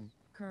channel. Person.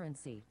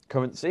 Currency.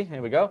 Currency,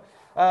 here we go.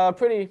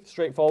 Pretty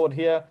straightforward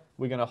here.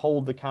 We're going to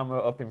hold the camera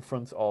up in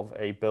front of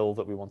a bill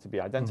that we want to be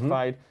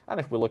identified. And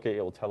if we look at it,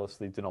 it'll tell us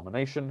the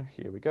denomination.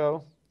 Here we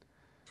go.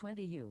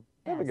 20 U.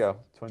 There we go.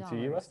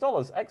 20 US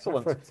dollars.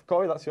 Excellent. Perfect.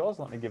 Corey, that's yours.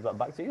 Let me give that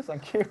back to you.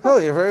 Thank you. Oh,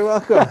 you're very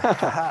welcome.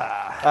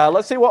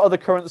 Let's see what other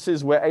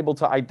currencies we're able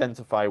to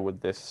identify with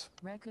this.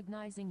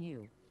 Recognizing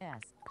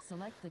U.S.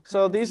 Select the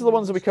So these are the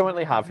ones that we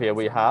currently have here.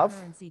 We have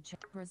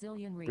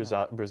Brazilian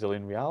real,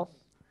 Brazilian real,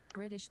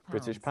 British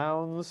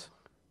pounds,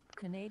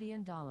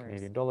 Canadian dollars,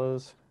 Canadian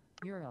dollars,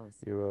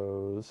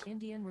 euros,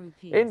 Indian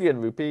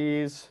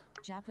rupees,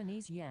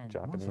 Japanese yen,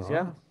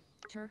 yen,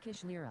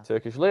 Turkish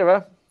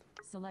lira,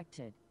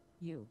 selected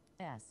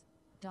U.S.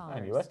 dollars,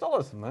 and US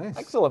dollars. Nice.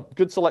 Excellent.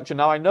 Good selection.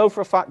 Now, I know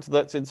for a fact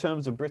that in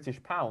terms of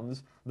British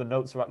pounds, the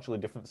notes are actually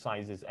different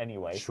sizes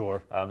anyway.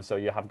 Sure. So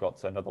you have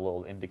got another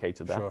little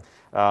indicator there. Sure.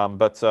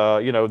 But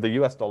the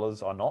US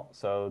dollars are not.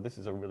 So this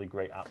is a really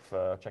great app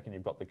for checking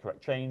you've got the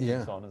correct change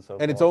and so on and so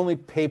forth. And it's only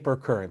paper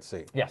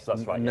currency. Yes,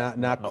 that's right.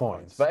 Not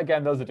coins. But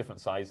again, those are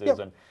different sizes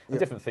and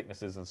different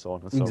thicknesses and so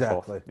on and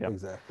so forth. Yep.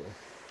 Exactly.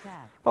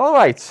 All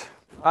right.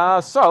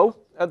 So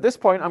at this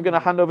point, I'm going to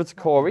hand over to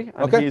Corey,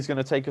 and he's going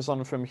to take us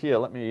on from here.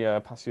 Let me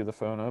pass you the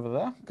phone over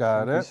there.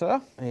 Got Thank it. you, sir.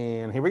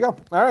 And here we go.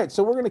 All right,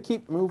 so we're going to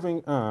keep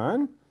moving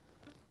on.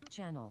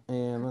 Channel.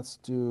 And let's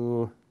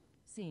do...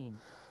 Scene.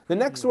 The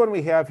next one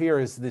we have here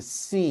is the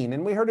scene,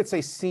 and we heard it say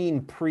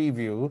scene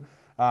preview.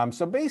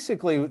 So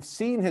basically,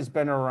 scene has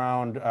been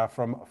around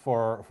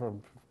for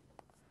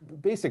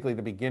basically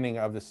the beginning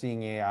of the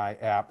Seeing AI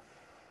app.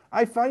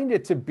 I find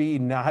it to be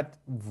not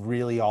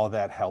really all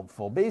that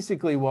helpful.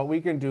 Basically, what we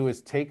can do is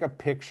take a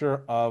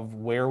picture of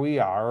where we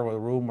are, or the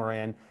room we're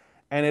in,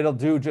 and it'll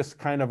do just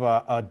kind of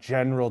a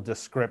general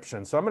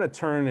description. So I'm going to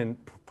turn and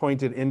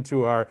point it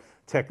into our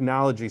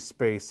technology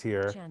space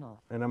here,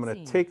 Channel. and I'm going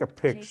to Scene. take a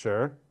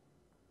picture.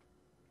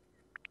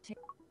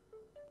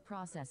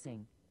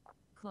 Processing.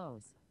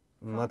 Close.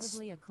 Let's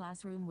Probably a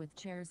classroom with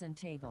chairs and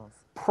tables.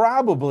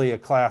 probably a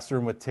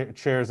classroom with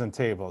chairs and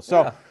tables.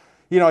 So, Yeah.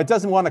 you know, it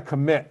doesn't want to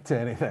commit to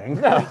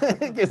anything. I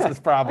guess it's I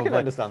can probably.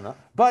 understand that.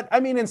 But I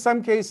mean, in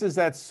some cases,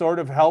 that's sort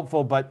of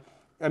helpful. But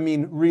I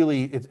mean,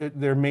 really,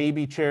 there may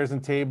be chairs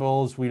and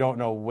tables. We don't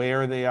know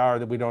where they are.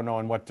 That we don't know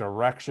in what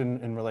direction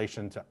in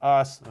relation to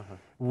us.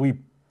 We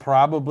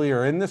probably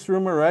are in this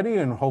room already,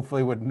 and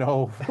hopefully would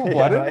know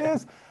what right. it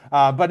is.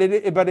 But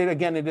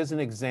again, it is an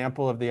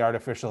example of the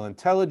artificial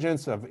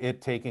intelligence of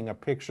it taking a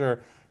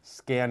picture,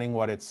 scanning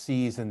what it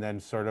sees, and then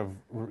sort of,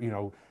 you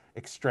know,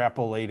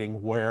 extrapolating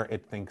where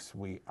it thinks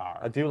we I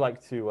are. do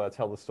like to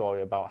tell the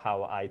story about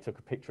how I took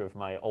a picture of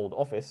my old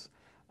office,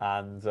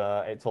 and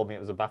it told me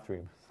it was a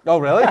bathroom. Oh,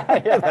 really?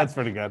 Yeah, that's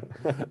pretty good.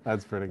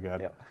 That's pretty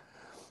good. Yep.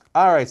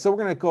 All right, so we're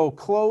going to go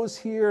close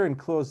here and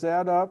close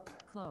that up.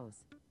 Close.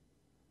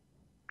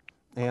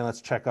 And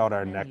let's check out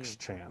our Menu. next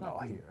channel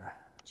Button. here.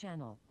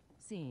 Channel.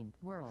 Scene.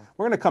 World.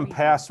 We're going to come Replay.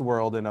 past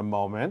world in a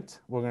moment.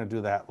 We're going to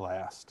do that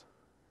last,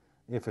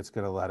 if it's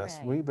going to let us.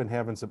 Right. We've been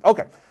having some.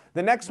 Okay,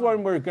 the next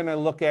one we're going to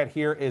look at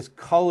here is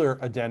color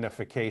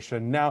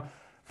identification. Now,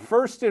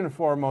 first and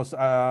foremost,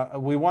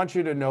 we want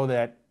you to know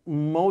that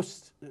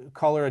most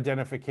color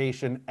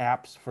identification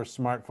apps for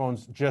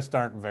smartphones just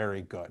aren't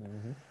very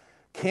good.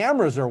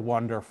 Cameras are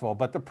wonderful,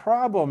 but the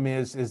problem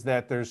is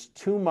that there's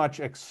too much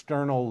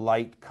external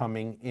light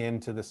coming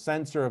into the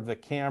sensor of the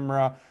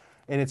camera,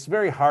 and it's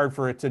very hard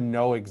for it to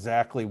know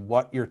exactly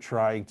what you're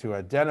trying to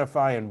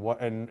identify and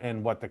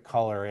what the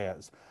color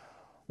is.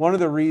 One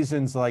of the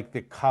reasons, like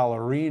the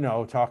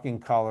Colorino, Talking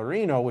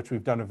Colorino, which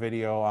we've done a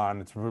video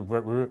on, it's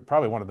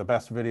probably one of the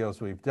best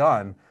videos we've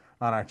done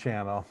on our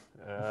channel.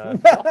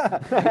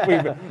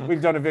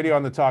 We've done a video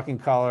on the Talking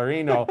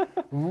Colorino.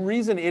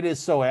 Reason it is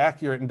so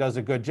accurate and does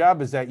a good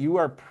job is that you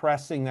are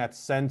pressing that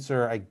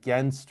sensor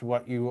against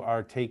what you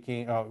are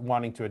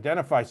wanting to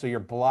identify, so you're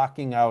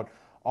blocking out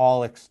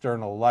all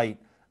external light,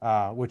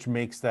 which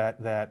makes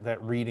that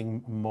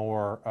reading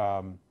more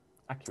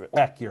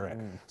accurate.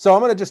 So I'm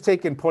going to just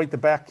take and point the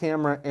back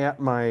camera at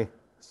my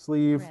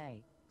sleeve.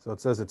 Gray. So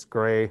it says it's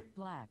gray.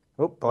 Black.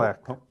 Oh, black.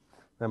 Oh.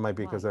 That might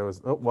be because I was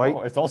white.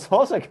 Oh, it's all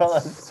sorts of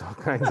colors. All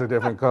kinds of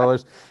different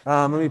colors.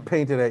 Let me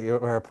paint it at you,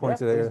 or point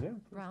it at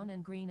you. Brown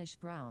and greenish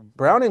brown.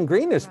 Brown and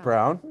greenish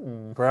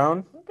brown.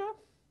 Brown.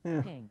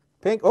 Pink.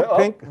 Pink. Oh,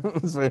 pink.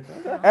 So,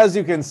 as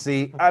you can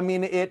see, I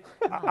mean,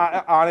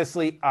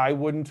 honestly, I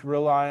wouldn't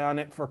rely on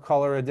it for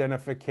color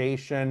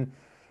identification.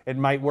 It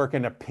might work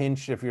in a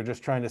pinch if you're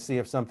just trying to see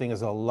if something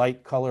is a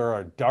light color or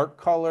a dark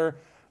color.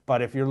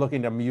 But if you're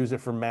looking to use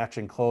it for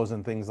matching clothes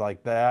and things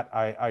like that,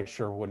 I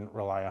sure wouldn't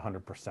rely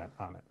 100%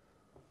 on it.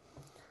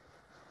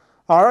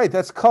 All right,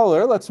 that's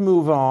color. Let's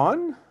move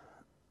on.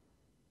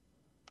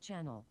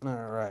 Channel. All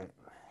right.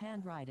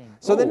 Handwriting.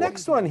 So the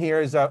next one here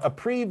is a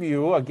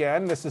preview.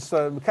 Again, this is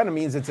kind of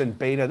means it's in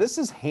beta. This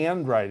is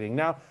handwriting.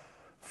 Now,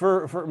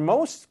 for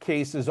most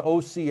cases,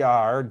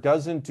 OCR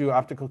doesn't do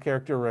optical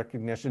character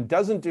recognition,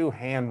 doesn't do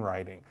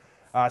handwriting.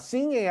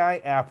 Seeing AI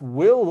app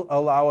will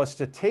allow us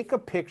to take a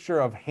picture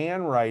of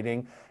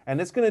handwriting, and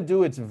it's going to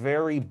do its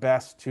very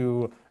best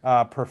to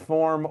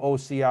perform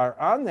OCR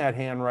on that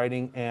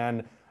handwriting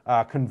and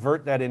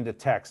convert that into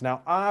text.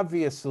 Now,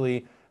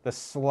 obviously, the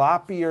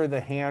sloppier the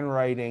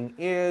handwriting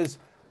is,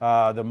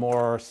 the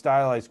more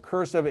stylized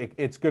cursive,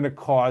 it's going to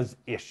cause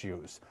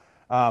issues.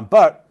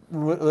 But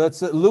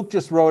Luke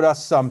just wrote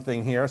us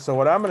something here. So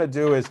what I'm going to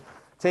do is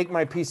take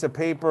my piece of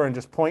paper and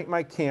just point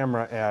my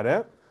camera at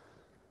it.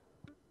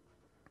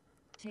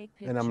 Take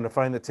picture. And I'm going to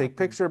find the take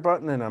picture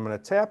button, and I'm going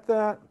to tap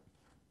that.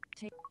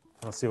 Take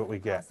Let's see what we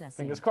get. processing.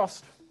 Fingers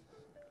crossed.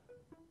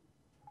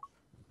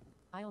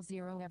 Aisle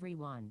 0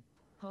 everyone.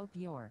 Hope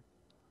you're.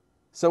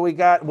 So we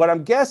got, what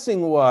I'm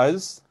guessing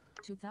was,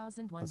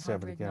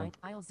 2109.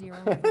 Aisle 0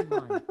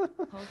 everyone.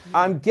 Hope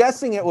I'm you're.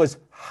 guessing it was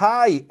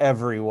hi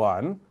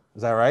everyone.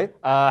 Is that right?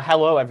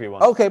 Hello,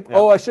 everyone. Okay. Yeah.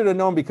 Oh, I should have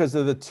known because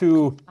of the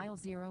two. Aisle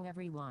 0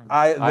 everyone.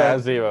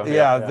 Zero.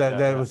 Yeah, Yeah,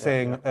 that was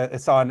saying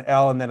it's on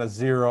L and then a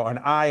zero, an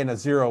I and a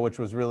zero, which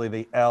was really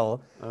the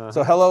L.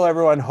 So hello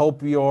everyone,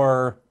 hope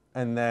you're,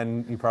 and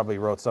then you probably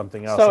wrote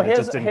something else. So and it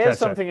just didn't here's catch it.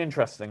 something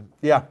interesting.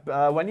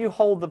 Yeah. When you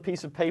hold the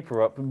piece of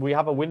paper up, we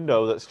have a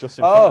window that's just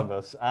in front of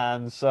us,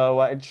 and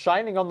so it's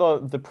shining on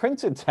the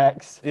printed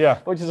text, Yeah.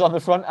 which is on the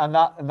front, and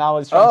now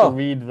it's trying to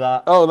read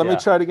that. Oh, let me Yeah.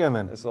 try it again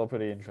then. It's all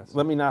pretty interesting.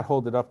 Let me not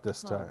hold it up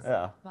this time. Close.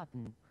 Yeah.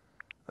 Button.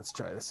 Let's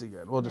try this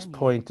again. We'll just Menu.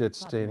 point it Button.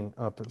 standing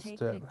up Take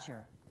instead.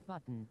 picture.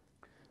 Button.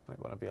 Might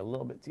want to be a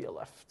little bit to your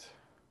left.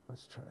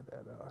 Let's try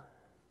that out.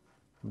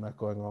 I'm not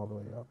going all the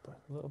way up. But...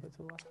 A little bit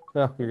to the left.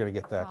 Well, you're going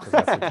to get that because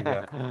that's what you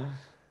got.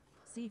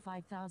 C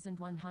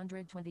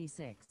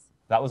 5126.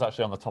 That was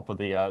actually on the top of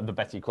the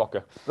Betty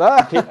Crocker.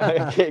 Ah!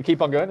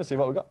 Keep on going and see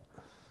what we got.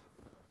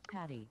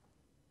 Patty.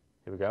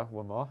 Here we go.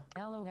 One more.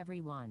 Hello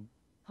everyone.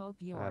 Hope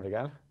And you're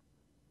again.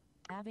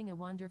 having a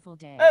wonderful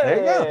day. There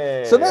you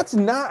go. So that's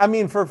not, I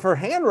mean, for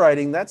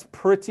handwriting, that's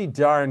pretty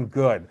darn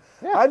good.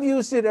 Yeah. I've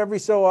used it every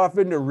so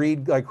often to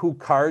read like who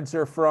cards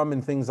are from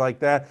and things like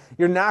that.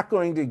 You're not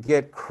going to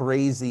get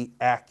crazy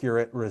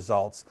accurate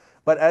results.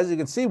 But as you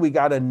can see, we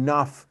got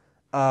enough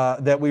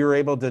that we were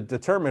able to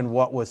determine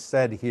what was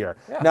said here.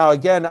 Yeah. Now,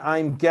 again,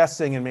 I'm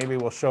guessing, and maybe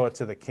we'll show it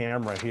to the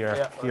camera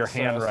here, your let's, see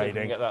if we can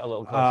handwriting. get that a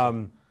little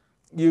closer.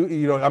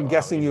 You know, I'm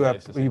guessing easy it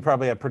is to see. you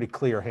probably have pretty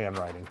clear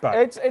handwriting. But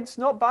It's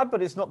not bad,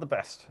 but it's not the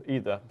best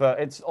either. But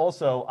it's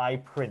also I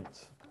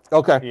print.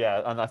 okay,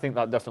 Yeah, and I think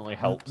that definitely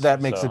helps.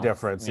 that makes a so,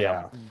 difference.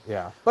 yeah.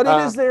 Yeah. But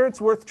it is there.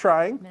 It's worth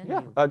trying.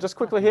 Menu. Yeah, just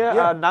quickly here,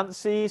 Yeah.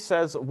 Nancy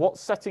says, what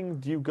setting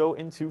do you go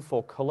into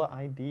for color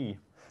ID?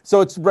 So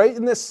it's right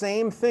in the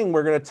same thing.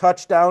 We're going to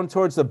touch down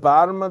towards the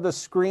bottom of the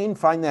screen,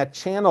 find that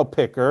channel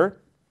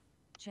picker,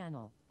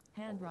 Channel.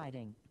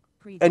 Handwriting.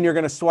 Preview. and you're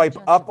going to swipe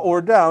up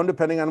or down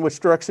depending on which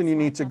direction you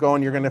need to go,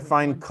 and you're going to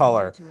find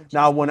color.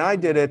 Now, when I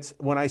did it,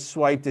 when I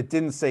swiped, it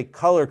didn't say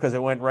color because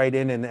it went right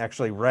in and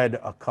actually read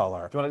a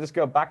color. Do you want to just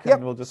go back Yep.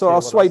 and we'll just So see I'll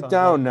what that swipe sounds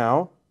down like?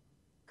 now,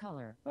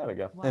 Color. There we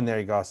go. and there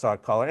you go. I saw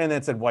color, and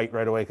it said white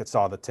right away because it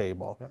saw the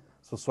table.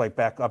 So swipe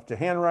back up to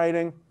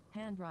handwriting.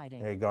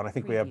 Handwriting. There you go. And I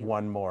think we have Preview.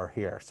 one more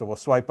here. So we'll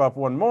swipe up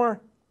one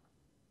more.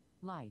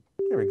 Light.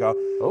 Here we go.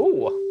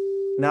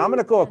 Oh, Now I'm going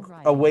to go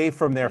Handwriting. away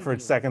from there for a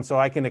Preview. second so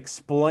I can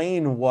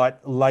explain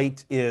what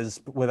light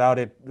is without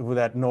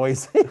that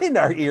noise in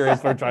our ear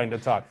as we're trying to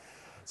talk.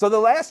 So the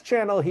last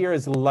channel here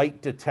is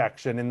light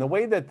detection, and the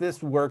way that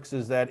this works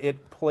is that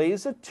it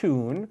plays a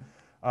tune,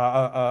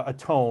 a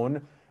tone,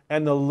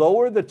 and the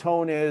lower the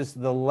tone is,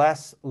 the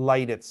less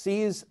light it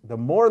sees. The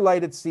more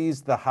light it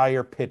sees, the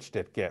higher pitched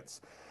it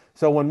gets.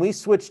 So when we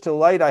switch to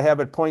light, I have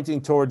it pointing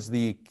towards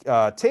the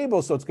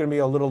table, so it's going to be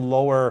a little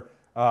lower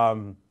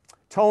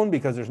tone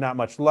because there's not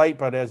much light,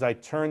 but as I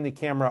turn the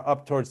camera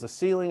up towards the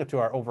ceiling to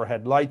our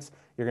overhead lights,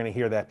 you're going to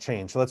hear that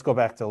change. So let's go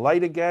back to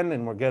light again,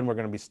 and again, we're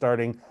going to be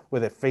starting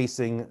with it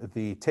facing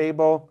the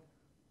table.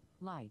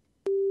 Light.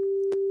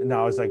 And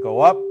now as I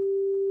go up,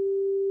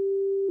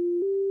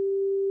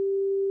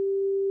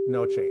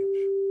 no change.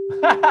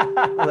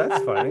 Oh,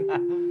 that's funny.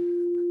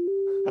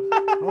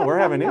 Oh, we're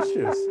having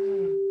issues.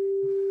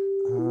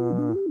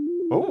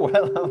 oh,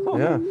 hello.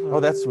 Yeah. Oh,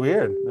 that's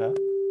weird. Yeah.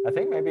 I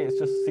think maybe it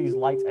just sees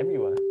light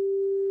everywhere.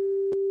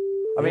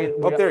 I mean,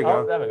 oh, there you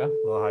go. There we go.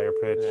 A little higher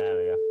pitched. There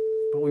we go.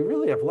 But we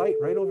really have light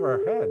right over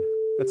our head.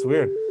 That's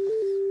weird.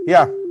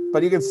 Yeah,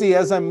 but you can see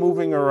as I'm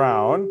moving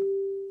around,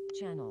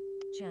 Channel.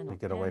 Channel. let me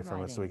get away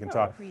from it so we can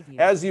Handwriting. talk. Preview.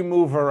 As you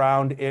move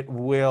around, it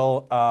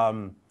will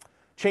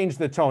change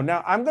the tone.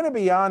 Now, I'm going to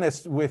be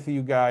honest with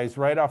you guys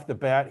right off the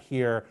bat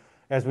here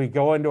as we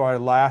go into our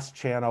last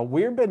channel.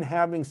 We've been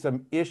having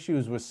some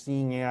issues with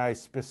Seeing AI,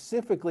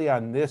 specifically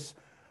on this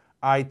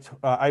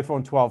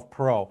iPhone 12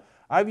 Pro.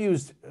 I've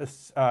used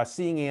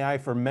Seeing AI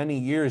for many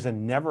years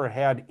and never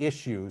had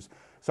issues.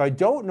 So I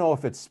don't know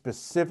if it's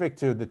specific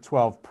to the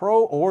 12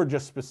 Pro or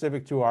just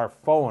specific to our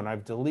phone.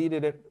 I've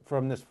deleted it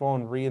from this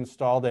phone,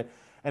 reinstalled it,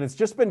 and it's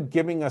just been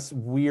giving us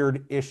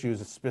weird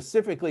issues,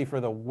 specifically for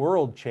the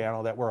World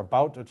channel that we're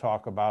about to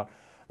talk about.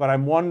 But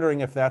I'm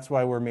wondering if that's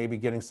why we're maybe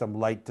getting some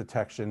light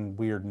detection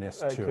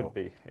weirdness It too. could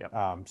be,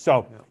 yeah.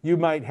 You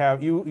might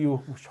have,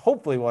 you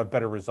hopefully will have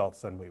better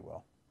results than we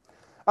will.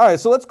 All right,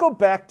 so let's go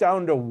back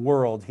down to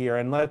World here,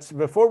 and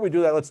before we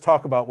do that, let's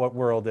talk about what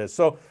World is.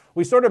 So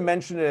we sort of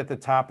mentioned it at the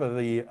top of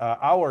the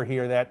hour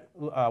here that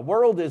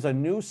World is a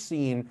new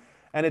scene,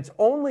 and it's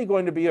only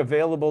going to be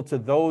available to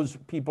those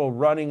people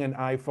running an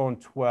iPhone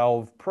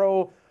 12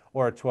 Pro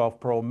or a 12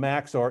 Pro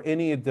Max or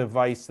any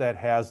device that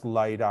has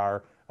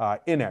LiDAR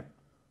in it.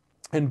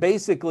 And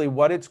basically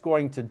what it's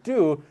going to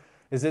do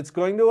is it's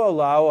going to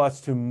allow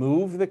us to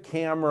move the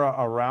camera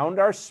around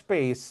our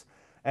space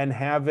and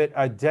have it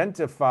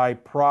identify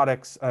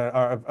products,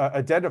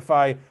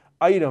 identify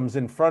items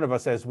in front of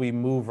us as we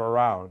move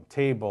around,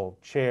 table,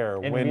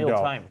 chair, In window. real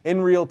time.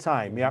 In real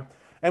time, yeah.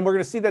 And we're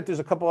gonna see that there's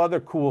a couple other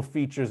cool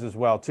features as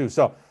well too.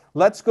 So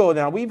let's go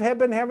now. We've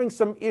been having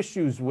some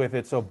issues with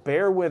it, so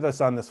bear with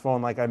us on this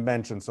phone like I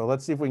mentioned. So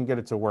let's see if we can get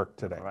it to work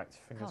today. All right,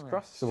 fingers Color.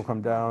 crossed. So we'll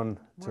come down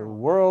to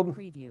World.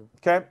 Preview.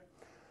 Okay.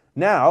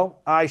 Now,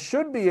 I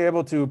should be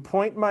able to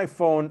point my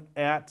phone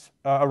at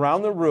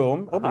around the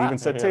room. Oh, it even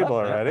said Yeah. table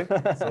already.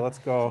 So let's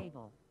go.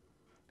 Table.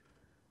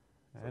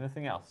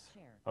 Anything else?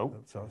 Chair. Oh,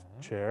 So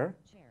chair.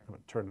 Chair. I'm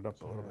gonna turn it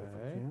up a little bit. If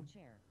I Okay. can.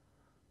 Chair.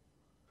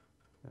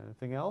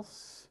 anything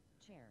else?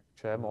 Chair.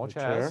 Chair, more Another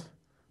chairs. chair.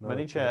 Many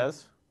Another chair.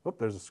 chairs. Oh,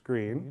 there's a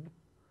screen.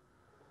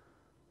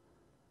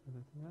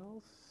 Anything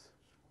else?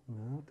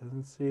 No, it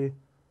doesn't see.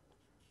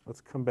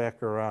 Let's come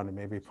back around and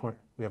maybe point.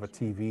 We have a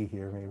TV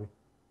here, maybe.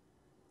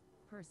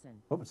 Person.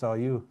 Oh, it's all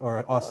you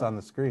or us on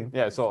the screen.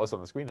 Yeah, it's all us on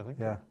the screen, I think.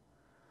 Yeah.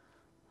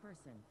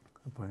 Person.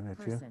 I'm pointing at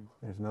you. Person.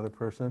 There's another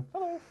person.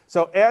 Hello.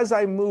 So as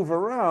I move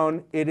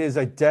around, it is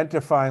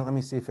identifying. Let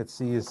me see if it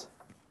sees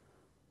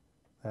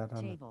that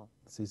on. Table.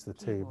 It sees the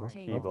Keyboard.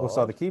 table. Table. Oh,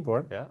 saw the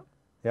keyboard. Yeah.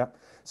 Yeah.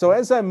 So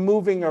as I'm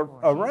moving Keyboard.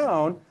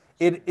 around,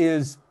 it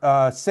is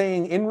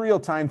saying in real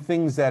time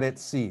things that it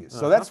sees.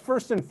 So that's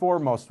first and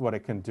foremost what it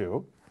can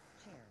do.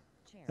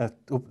 Chair.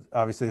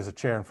 Obviously, there's a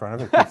chair in front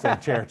of it. It keeps saying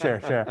chair, chair,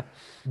 chair.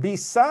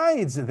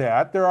 Besides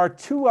that, there are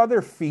two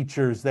other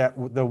features that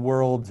the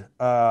World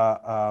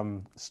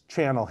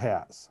channel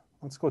has.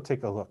 Let's go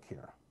take a look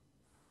here.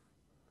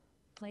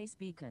 Place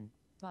beacon.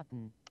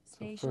 Button. So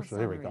Spatial first,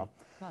 there we summary. go.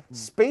 Button.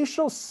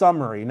 Spatial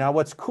summary. Now,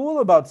 what's cool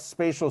about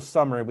spatial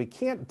summary, we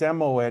can't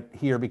demo it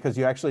here because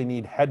you actually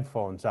need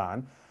headphones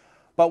on.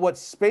 But what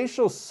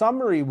spatial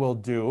summary will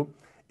do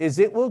is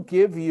it will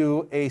give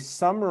you a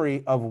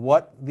summary of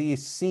what the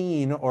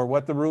scene or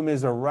what the room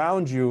is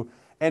around you,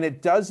 and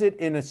it does it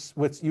in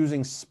what's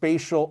using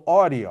spatial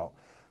audio.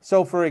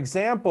 So for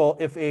example,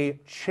 if a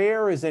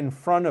chair is in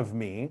front of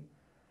me,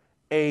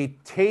 a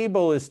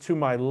table is to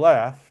my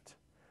left,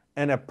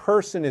 and a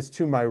person is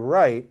to my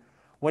right,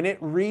 when it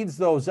reads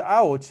those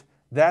out,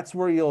 that's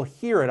where you'll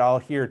hear it. I'll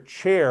hear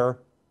chair,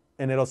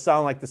 and it'll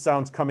sound like the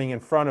sound's coming in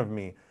front of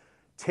me.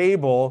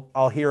 Table,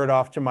 I'll hear it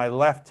off to my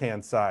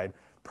left-hand side.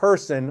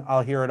 Person,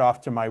 I'll hear it off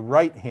to my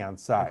right-hand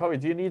side. Probably,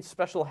 do you need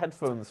special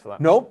headphones for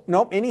that?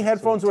 Nope. Any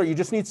headphones where you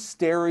just need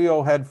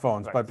stereo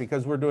headphones. Right. But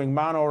because we're doing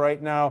mono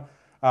right now,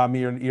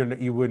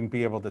 you wouldn't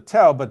be able to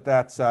tell. But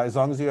that's as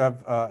long as you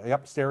have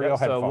stereo Yep,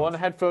 so headphones. one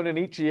headphone in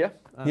each ear,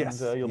 and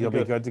Yes, you'll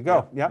be good to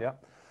go. Yeah.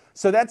 Yep.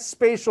 So that's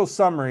spatial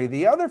summary.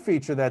 The other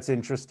feature that's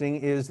interesting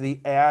is the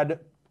add.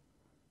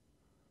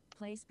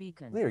 Place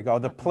beacon. There you go.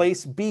 The Button.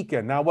 place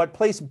beacon. Now, what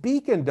place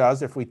beacon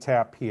does, if we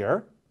tap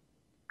here,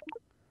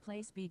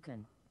 Place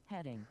beacon.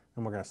 Heading.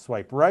 and we're going to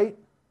swipe right.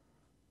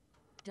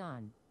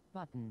 Done.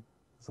 Button.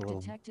 It's a little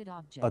Detected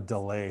objects. a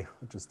delay,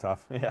 which is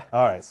tough. Yeah.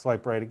 All right,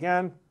 swipe right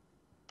again.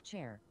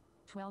 Chair.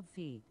 12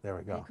 feet. There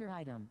we go. Clicker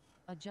item.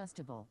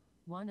 Adjustable.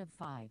 1 of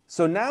 5.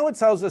 So now it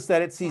tells us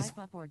that it sees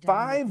Swipe up or down with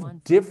five one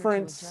finger to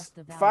different adjust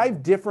the value.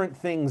 five different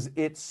things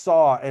it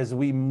saw as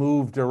we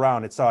moved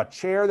around. It saw a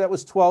chair that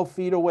was 12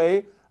 feet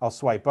away. I'll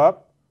swipe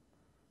up.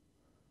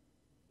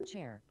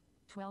 Chair.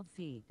 12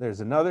 feet. There's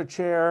another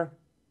chair.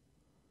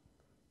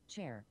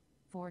 Chair.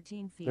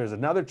 14 feet. There's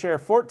another chair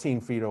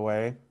 14 feet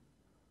away.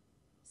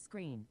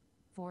 Screen.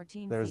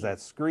 14 There's feet. that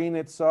screen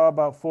it saw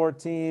about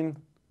 14.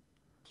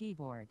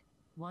 Keyboard.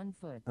 1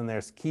 foot. And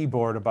there's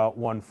keyboard about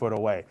 1 foot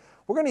away.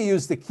 We're going to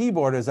use the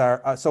keyboard as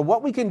our, so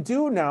what we can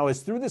do now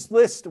is through this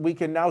list, we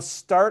can now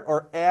start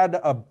or add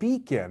a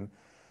beacon.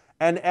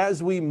 And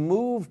as we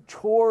move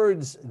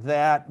towards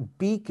that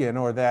beacon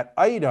or that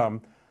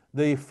item,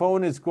 the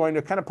phone is going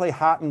to kind of play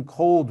hot and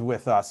cold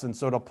with us. And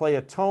so it'll play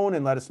a tone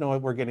and let us know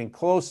that we're getting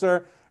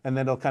closer. And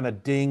then it'll kind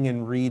of ding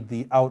and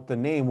read out the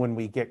name when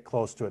we get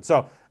close to it.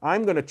 So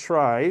I'm going to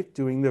try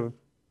doing the,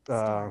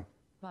 Start.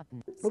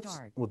 Button. oops,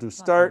 Start. we'll do Button.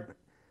 start.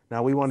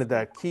 Now we wanted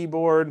that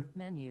keyboard.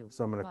 Menu.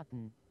 So I'm going to,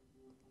 Button.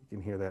 you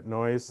can hear that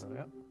noise.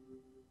 Yeah.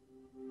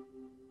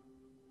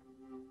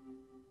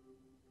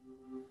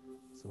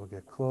 So we'll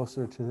get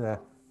closer to the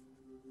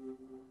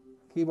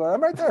keyboard.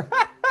 I'm right there.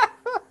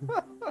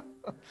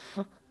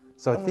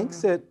 So it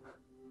thinks it,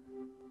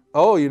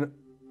 oh, It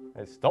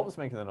stops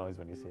making the noise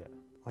when you see it.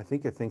 I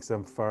think it thinks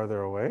I'm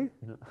farther away.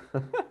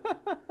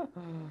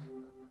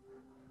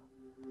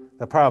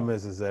 The problem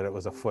is that it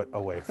was a foot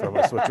away from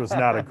us, which was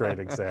not a great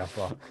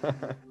example.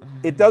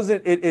 It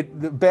doesn't,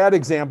 the bad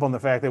example in the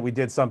fact that we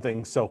did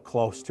something so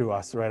close to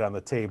us right on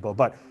the table.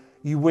 But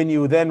when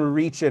you then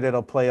reach it,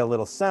 it'll play a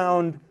little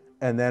sound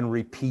and then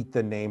repeat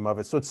the name of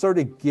it. So it sort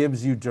of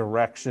gives you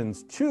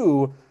directions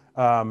to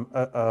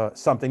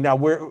something. Now,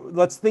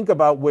 let's think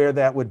about where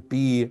that would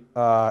be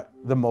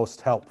the most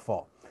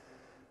helpful.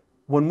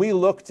 When we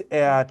looked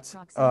at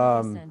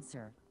Proximity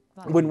sensor.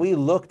 Button. when we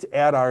looked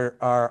at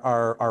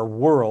our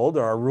world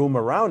or our room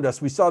around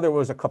us, we saw there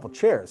was a couple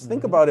chairs.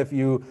 Think about if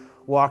you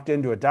walked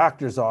into a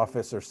doctor's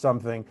office or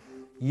something,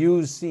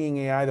 used Seeing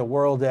AI, the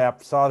World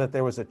app, saw that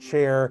there was a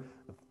chair,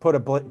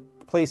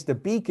 placed a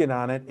beacon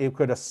on it, it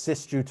could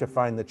assist you to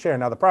find the chair.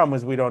 Now the problem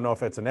is we don't know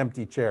if it's an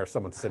empty chair,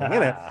 someone's sitting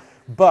in it,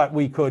 but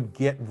we could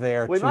get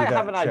there We to might that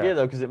have an chair. idea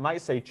though, because it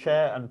might say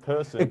chair and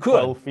person It could.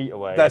 12 feet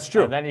away. That's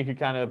true. And then you could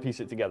kind of piece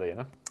it together, you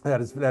know?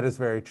 That is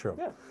very true.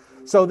 Yeah.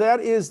 So that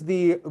is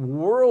the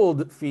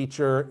world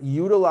feature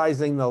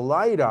utilizing the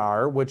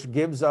LiDAR, which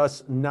gives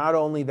us not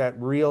only that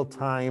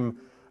real-time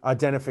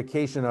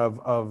identification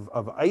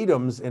of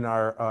items in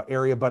our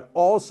area, but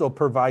also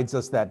provides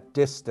us that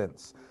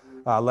distance,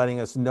 letting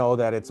us know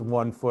that it's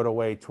 1 foot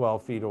away,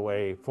 12 feet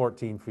away,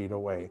 14 feet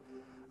away.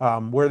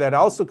 Where that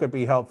also could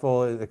be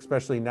helpful,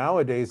 especially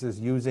nowadays, is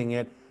using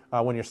it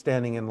when you're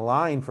standing in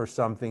line for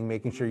something,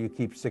 making sure you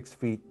keep 6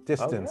 feet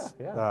distance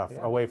yeah,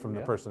 away from the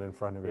yeah. person in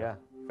front of you. Yeah,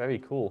 very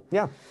cool.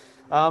 Yeah.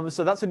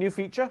 So that's a new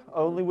feature,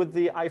 only with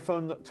the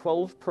iPhone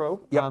 12 Pro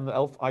Yep. and the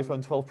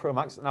iPhone 12 Pro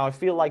Max. Now, I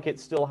feel like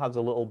it still has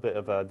a little bit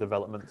of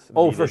development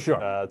Oh, for needed,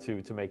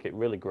 sure. to make it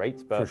really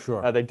great. But For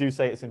sure. they do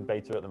say it's in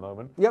beta at the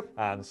moment. Yep.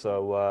 And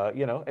so,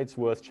 you know, it's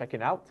worth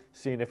checking out,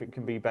 seeing if it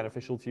can be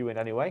beneficial to you in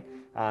any way.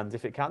 And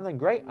if it can, then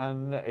great.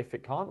 And if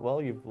it can't, well,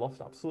 you've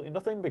lost absolutely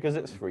nothing because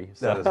it's free.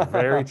 So. That is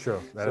very true.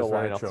 That So is why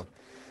very not? true.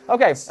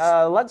 Okay,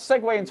 let's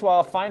segue into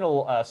our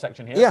final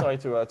section here. Yeah. Sorry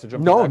to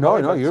jump No, in there,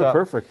 Corey, but, you're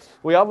perfect.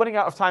 we are running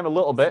out of time a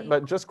little bit,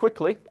 but just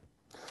quickly,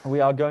 we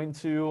are going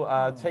to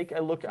take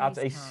a look at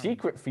a Place time.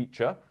 secret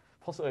feature.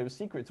 Possibly it was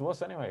secret to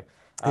us anyway.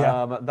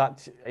 Yeah.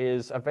 that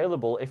is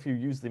available if you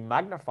use the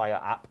Magnifier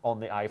app on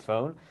the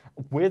iPhone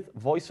with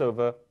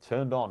VoiceOver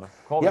turned on.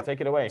 Corey, Yep.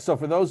 take it away. So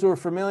for those who are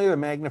familiar, the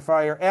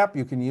Magnifier app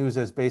you can use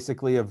as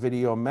basically a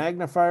video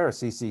magnifier, a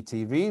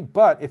CCTV.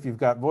 But if you've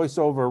got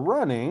VoiceOver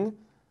running,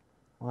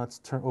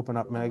 let's open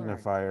up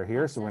Magnifier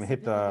here. So we're going to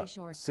hit the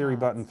Accessibility Siri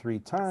button shortcuts. 3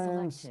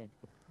 times. Selected.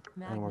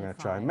 And we're going to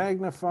try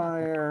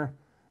Magnifier. Magnifier.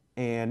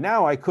 And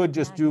now I could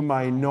just do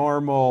my Magnifier.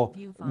 normal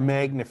Viewfinder.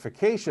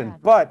 magnification. Travel.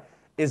 But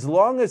as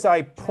long as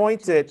I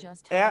point to it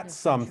adjust how at this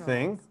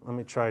something, controls. let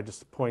me try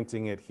just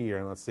pointing it here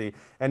and let's see.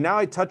 And now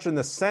I touch in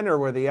the center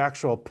where the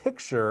actual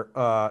picture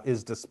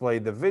is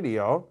displayed, the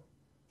video.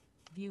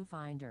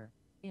 Viewfinder.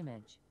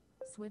 Image.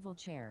 Swivel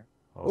chair.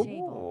 Oh.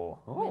 Table.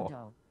 Oh.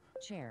 Window.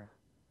 Chair.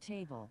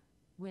 Table.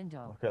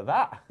 Window. Look at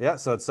that. Yeah,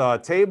 so it's a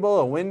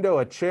table, a window,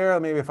 a chair.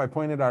 Maybe if I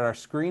point it at our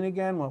screen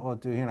again, what we'll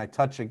do here, and I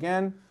touch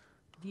again.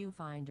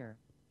 Viewfinder.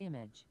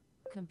 Image.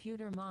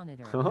 Computer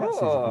monitor. Yes,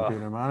 he's a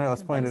computer monitor.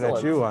 Let's point it at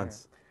Excellent. you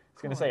once. I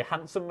was going to say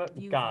handsome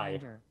guy.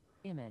 Viewfinder.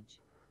 Image.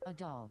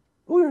 Adult.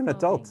 Oh, you're an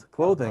adult.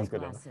 Clothing.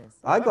 Eyeglasses.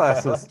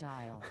 Eyeglasses.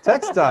 Textile.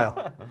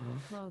 Textile.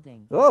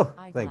 Clothing. Oh,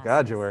 thank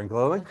God you're wearing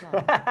clothing.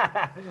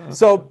 Adult.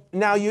 So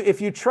now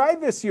if you try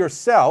this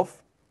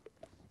yourself,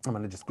 I'm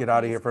going to just get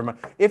out of here for a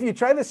moment. If you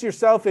try this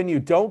yourself and you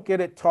don't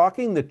get it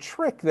talking, the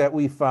trick that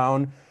we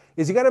found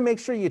is you got to make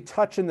sure you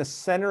touch in the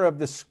center of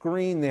the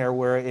screen there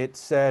where it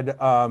said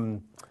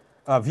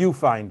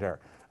viewfinder.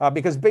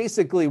 Because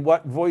basically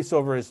what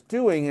VoiceOver is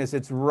doing is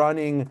it's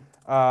running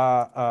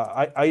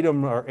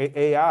item or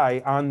AI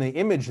on the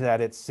image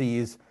that it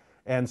sees.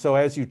 And so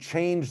as you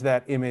change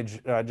that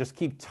image, just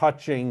keep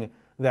touching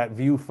that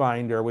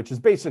viewfinder, which is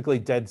basically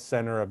dead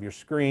center of your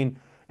screen,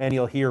 and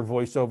you'll hear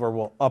VoiceOver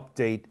will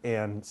update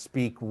and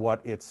speak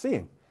what it's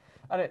seeing.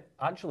 And it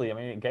actually, I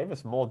mean, it gave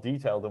us more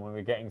detail than we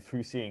were getting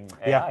through seeing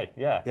Yeah. AI.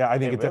 Yeah, Yeah, I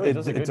think it, really it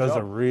does a it good does a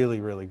job.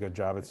 really, really good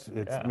job. It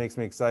Yeah. makes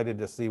me excited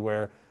to see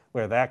where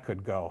that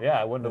could go. Yeah,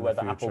 I wonder in the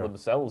whether Apple future.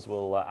 themselves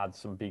will add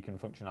some beacon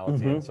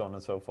functionality and so on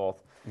and so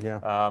forth.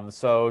 Yeah.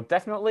 So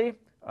definitely,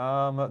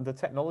 the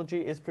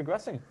technology is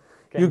progressing. You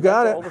Getting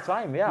got better it. all the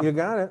time. Yeah, You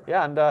got it.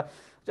 Yeah, and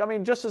I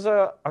mean, just as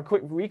a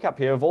quick recap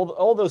here of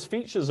all those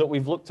features that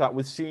we've looked at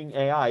with Seeing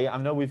AI, I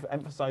know we've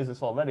emphasized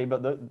this already,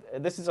 but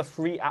this is a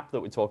free app that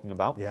we're talking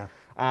about. Yeah.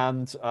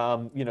 And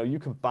you know, you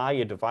can buy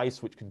a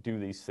device which can do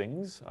these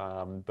things,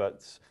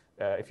 but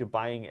if you're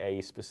buying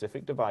a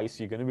specific device,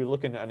 you're going to be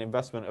looking at an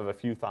investment of a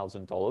few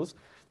 $1,000s.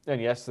 And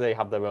yes, they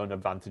have their own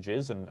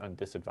advantages and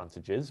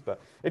disadvantages. But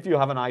if you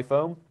have an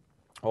iPhone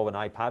or an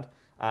iPad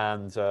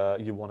and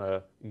you want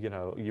to, you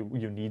know,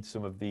 you need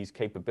some of these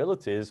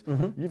capabilities,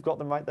 you've got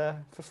them right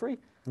there for free.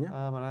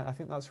 Yeah. And I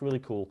think that's really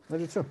cool. I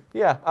do too.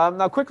 Yeah.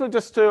 Now, quickly,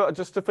 just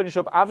to finish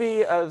up, Avi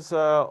has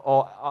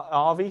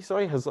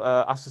has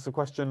asked us a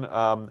question.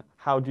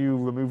 How do you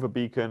remove a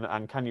beacon,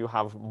 and can you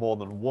have more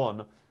than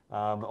one?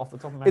 Off the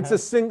top of my head, It's a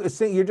single.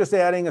 You're just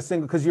adding a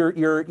single because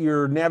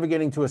you're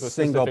navigating to a to a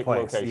single specific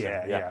place.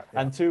 location. Yeah.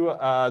 And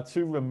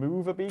to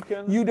remove a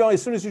beacon, You don't.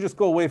 As soon as you just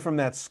go away from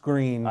that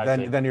screen, I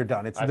see. then you're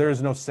done. I There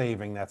is no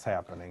saving that's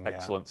happening. Yeah.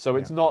 excellent. So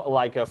it's not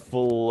like a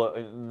full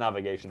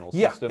navigational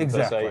Yeah, system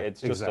exactly, per se.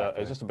 It's just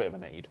exactly. it's just a bit of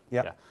an aid.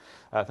 Yeah.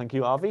 Thank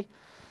you, Avi.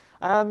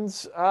 And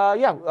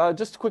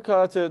just quick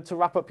to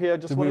wrap up here.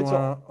 Just Do we wanted to.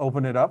 want to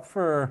open it up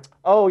for?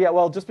 Oh yeah,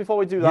 well, just before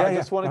we do that, Yeah, I yeah,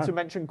 just wanted go to ahead.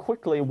 mention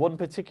quickly one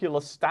particular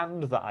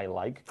stand that I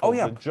like. Oh, called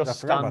yeah, the Just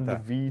I forgot about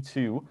Stand that.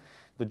 V2.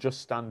 The Just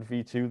Stand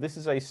V2. This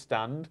is a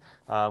stand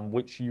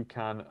which you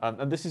can,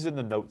 and this is in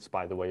the notes,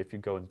 by the way, if you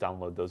go and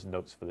download those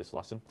notes for this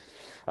lesson.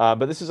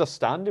 But this is a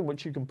stand in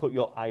which you can put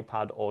your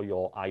iPad or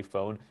your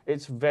iPhone.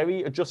 It's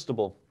very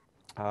adjustable.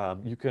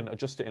 You can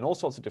adjust it in all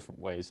sorts of different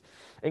ways,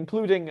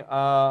 including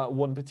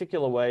one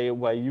particular way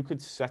where you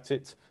could set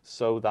it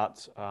so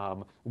that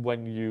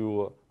when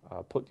you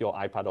put your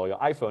iPad or your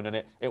iPhone in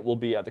it, it will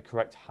be at the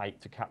correct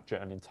height to capture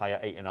an entire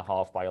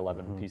 8.5 by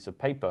 11 piece of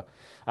paper.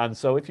 And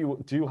so if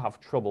you do have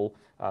trouble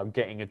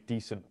getting a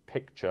decent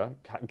picture,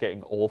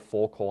 getting all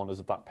four corners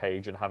of that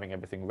page and having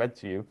everything read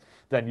to you,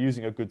 then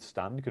using a good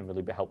stand can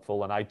really be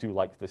helpful. And I do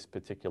like this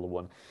particular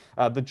one.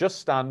 The Just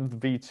Stand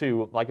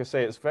V2, like I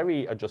say, it's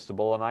very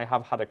adjustable. And I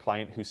have had a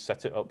client who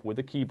set it up with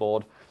a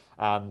keyboard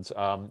and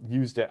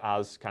used it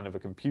as kind of a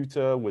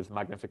computer with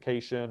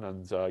magnification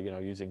and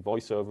using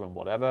VoiceOver and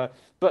whatever.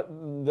 But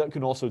that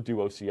can also do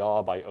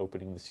OCR by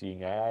opening the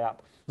Seeing AI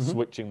app,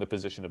 switching the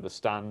position of the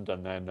stand,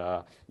 and then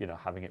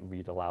having it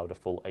read aloud a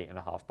full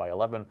 8.5 by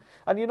 11.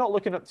 And you're not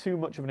looking at too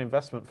much of an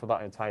investment for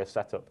that entire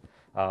setup.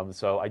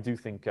 So I do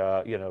think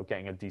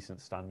getting a decent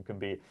stand can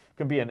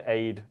be an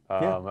aid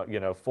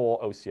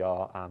for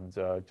OCR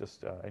and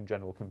just in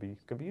general can be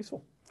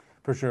useful.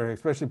 For sure,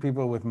 especially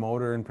people with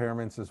motor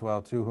impairments as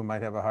well too, who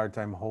might have a hard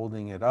time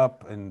holding it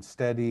up and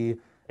steady.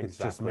 It just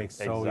Exactly, makes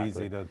so exactly.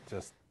 easy to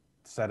just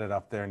set it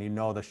up there, and you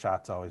know the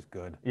shot's always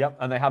good. Yep,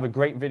 and they have a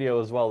great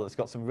video as well that's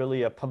got some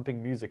really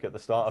pumping music at the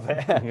start of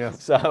it.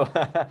 Yes. So,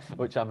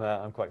 which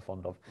I'm quite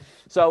fond of.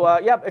 So,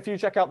 if you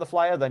check out the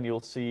flyer, then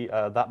you'll see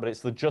that. But it's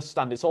the Just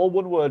Stand. It's all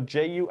one word: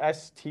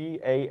 Just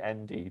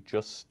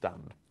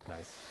Stand.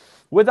 Nice.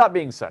 With that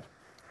being said,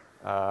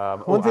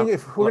 One thing,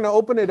 if we're going to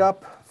open it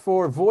up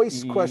for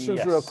voice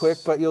questions real quick,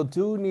 Yes. but you'll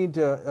do need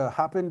to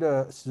hop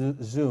into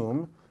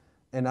Zoom,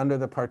 and under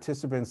the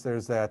participants,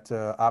 there's that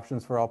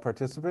options for all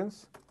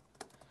participants.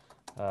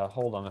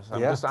 hold on a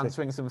second. Yeah, I'm just take-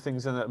 answering some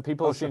things, and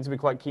people seem sure. to be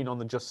quite keen on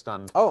the Just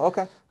Stand. Oh,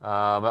 okay.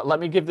 Let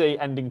me give the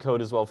ending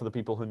code as well for the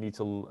people who need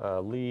to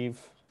leave.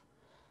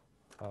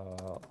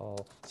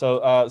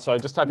 Sorry,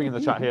 just typing in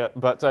the chat here.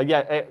 But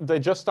yeah, the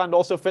Just Stand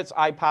also fits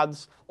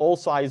iPads, all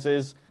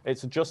sizes.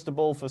 It's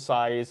adjustable for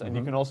size, and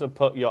you can also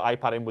put your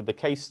iPad in with the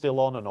case still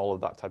on and all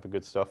of that type of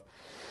good stuff.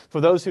 For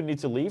those who need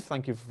to leave,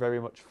 thank you very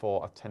much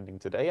for attending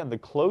today. And the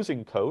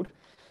closing code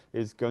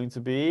is going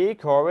to be,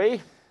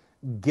 Corey,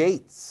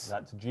 Gates.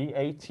 that's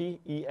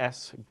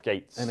Gates,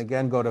 Gates. And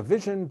again, go to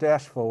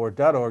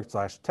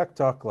vision-forward.org/Tech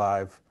Talk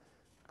Live,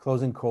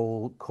 closing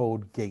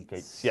code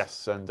Gates.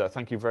 Yes, and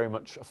thank you very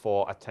much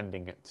for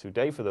attending it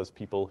today. For those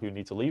people who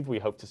need to leave, we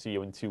hope to see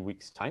you in 2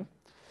 weeks' time.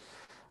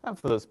 And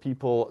for those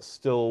people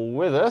still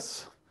with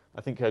us,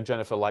 I think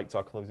Jennifer liked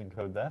our closing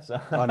code there. So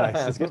Oh, nice.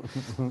 that's good.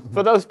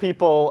 For those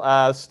people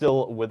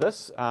still with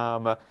us,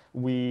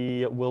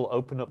 we will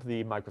open up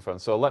the microphone.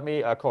 So let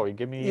me, Corey,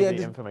 give me the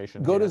just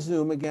information. Go here. to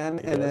Zoom again,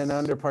 and then Yes.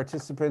 under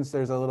participants,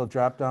 there's a little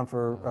drop down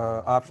for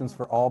options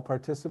for all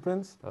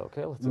participants.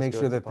 Okay, let's just Make go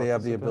sure to that they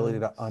have the ability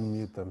to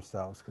participants. unmute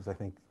themselves, because I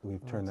think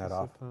we've turned that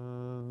off.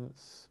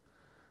 Participants,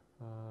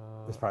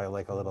 There's probably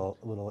like a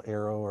little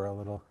arrow or a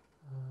little.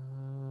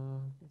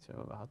 need to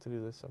remember how to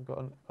do this. I've got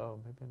an, oh,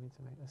 maybe I need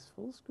to make this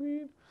full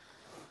screen.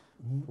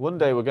 One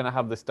day we're going to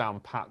have this down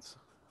pat,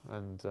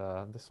 and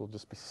this will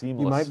just be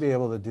seamless. You might be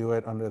able to do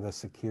it under the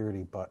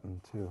security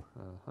button too.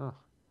 Uh-huh.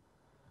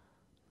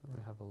 Let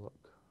me have a look.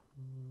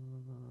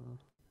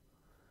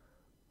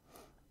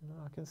 No,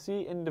 I can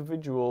see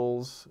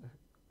individuals,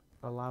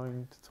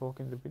 allowing to talk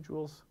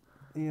individuals.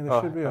 Yeah,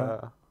 there should be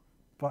a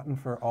button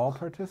for all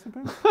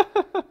participants.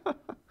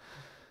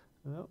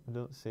 No, I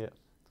don't see it.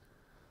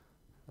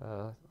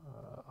 Hold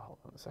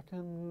on a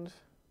second.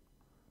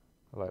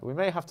 All right, we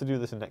may have to do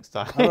this next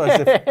time.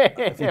 Otherwise,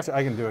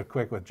 I can do it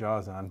quick with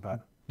JAWS on, but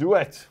Do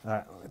it. all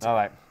right. All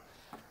right.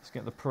 Let's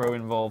get the pro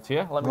involved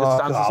here. Let me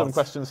just answer some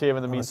questions here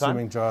in the I'm meantime.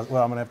 assuming JAWS.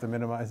 Well, I'm gonna have to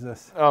minimize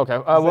this. Okay.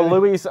 Well,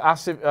 Louise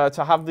asked if,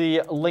 to have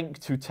the link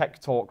to Tech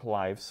Talk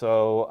Live.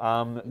 So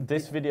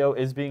this video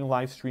is being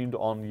live streamed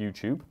on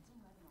YouTube,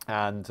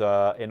 and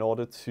in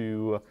order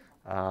to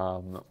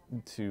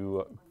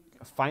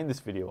find this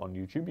video on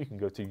YouTube, you can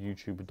go to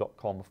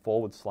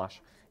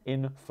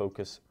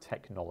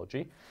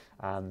youtube.com/InFocusTechnology.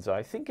 And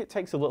I think it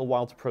takes a little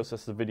while to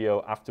process the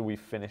video after we've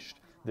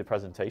finished the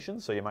presentation,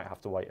 so you might have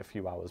to wait a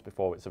few hours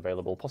before it's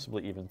available,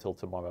 possibly even till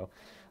tomorrow.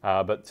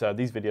 But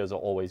these videos are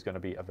always going to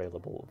be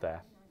available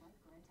there.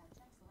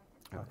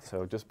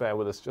 So just bear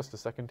with us just a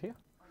second here.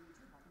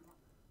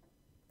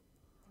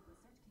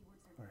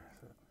 Where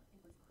is it?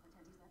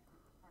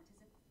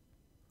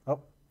 Oh,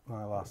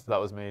 I lost it.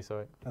 That was me,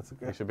 sorry. That's You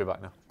okay. should be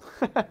back now.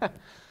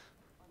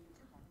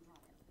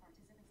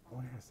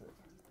 Where is it?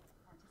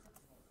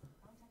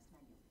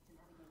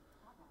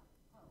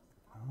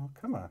 Oh,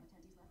 come on.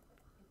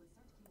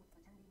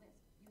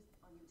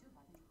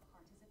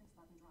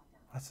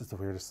 That's just the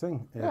weirdest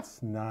thing.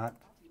 It's not.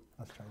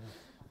 Let's try this.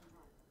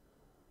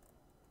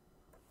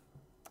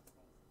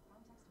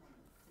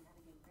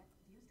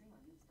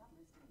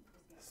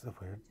 This is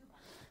weird.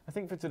 I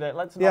think for today,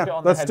 let's knock Yeah, it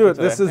on let's the head do for it.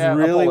 today. This is Yeah,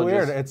 really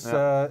apologies.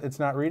 weird. It's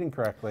not reading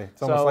correctly.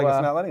 It's almost So, like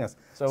it's not letting us.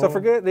 So we'll-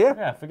 forget. Yeah.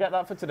 Yeah, forget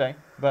that for today.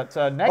 But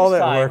next All that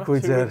time, work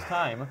we 2 did. weeks'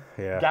 time,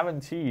 Yeah.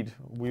 guaranteed,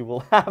 we will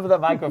have the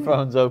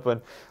microphones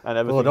open and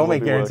everything. Well, don't will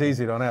make be working. guarantees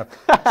you don't have.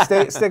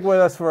 Stick with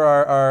us for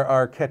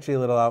our catchy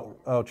little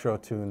outro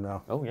tune,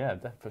 though. Oh yeah,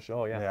 for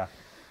sure. Yeah. Yeah.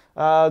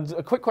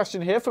 A quick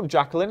question here from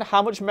Jacqueline.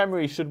 How much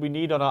memory should we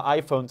need on our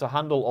iPhone to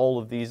handle all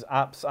of these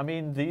apps? I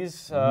mean,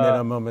 these...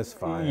 Minimum is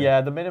fine.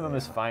 Yeah, the minimum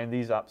is fine.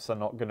 These apps are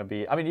not going to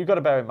be... I mean, you've got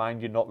to bear in mind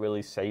you're not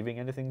really saving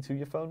anything to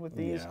your phone with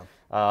these.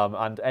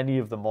 And any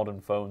of the modern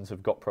phones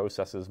have got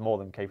processors more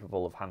than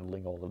capable of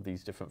handling all of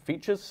these different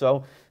features.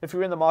 So if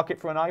you're in the market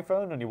for an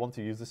iPhone and you want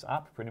to use this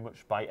app, pretty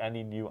much buy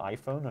any new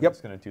iPhone and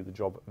it's going to do the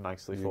job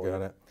nicely for you. You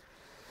got it.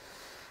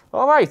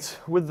 All right.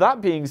 With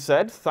that being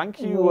said, thank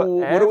you,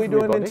 What are we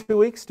doing in everybody. 2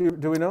 weeks? Do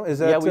we know? Is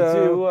that Yeah, we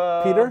do.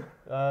 Peter?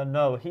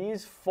 No,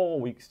 he's 4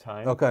 weeks'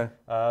 time. Okay.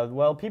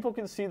 Well, people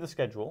can see the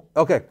schedule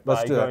Okay,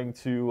 let's by do that. going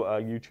to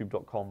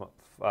youtube.com.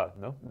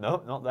 No,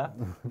 not there.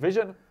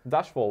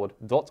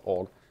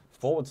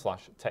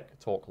 vision-forward.org/Tech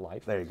Talk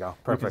Live. There you go. You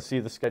can Perfect. see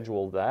the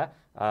schedule there.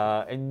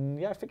 And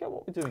yeah, I forget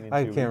what we're doing in 2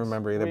 I weeks. can't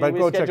remember either, We, but we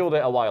go check- scheduled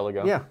it a while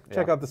ago. Yeah,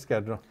 check out the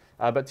schedule.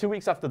 But 2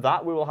 weeks after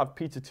that, we will have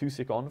Peter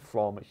Tusik on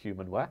from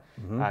Humanware,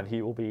 Mm-hmm. and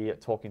he will be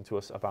talking to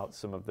us about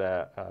some of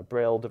their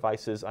Braille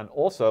devices and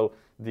also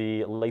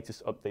the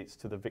latest updates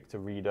to the Victor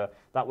Reader.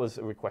 That was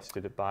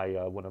requested by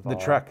one of our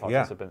Trek, yeah.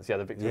 participants. Yeah,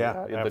 the Victor. Yeah,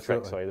 the Trek.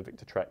 absolutely. Sorry, the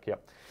Victor Trek. Yeah.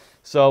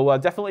 So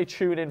definitely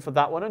tune in for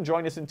that one and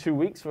join us in 2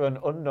 weeks for an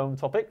unknown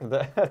topic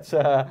that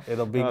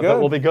It'll be that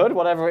good. will be good,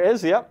 whatever it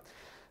is. Yeah.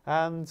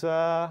 And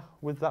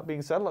with that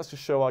being said, let's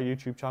just show our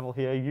YouTube channel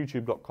here,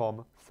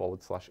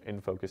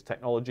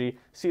 youtube.com/InFocusTechnology.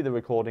 See the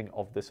recording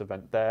of this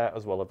event there,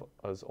 as well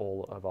as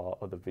all of our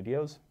other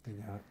videos.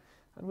 Yeah.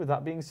 And with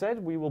that being said,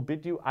 we will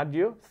bid you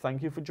adieu.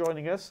 Thank you for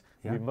joining us.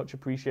 Yeah. We much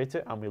appreciate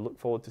it, and we look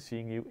forward to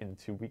seeing you in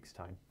 2 weeks'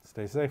 time.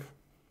 Stay safe.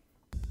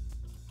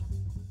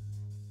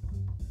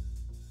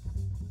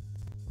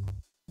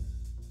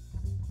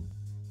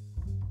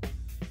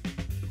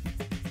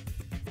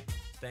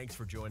 Thanks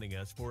for joining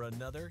us for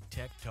another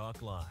Tech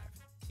Talk Live.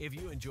 If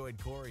you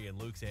enjoyed Corey and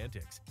Luke's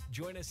antics,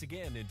 join us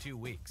again in 2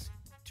 weeks.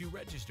 To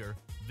register,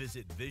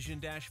 visit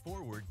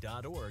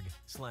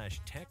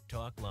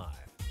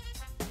vision-forward.org/techtalklive.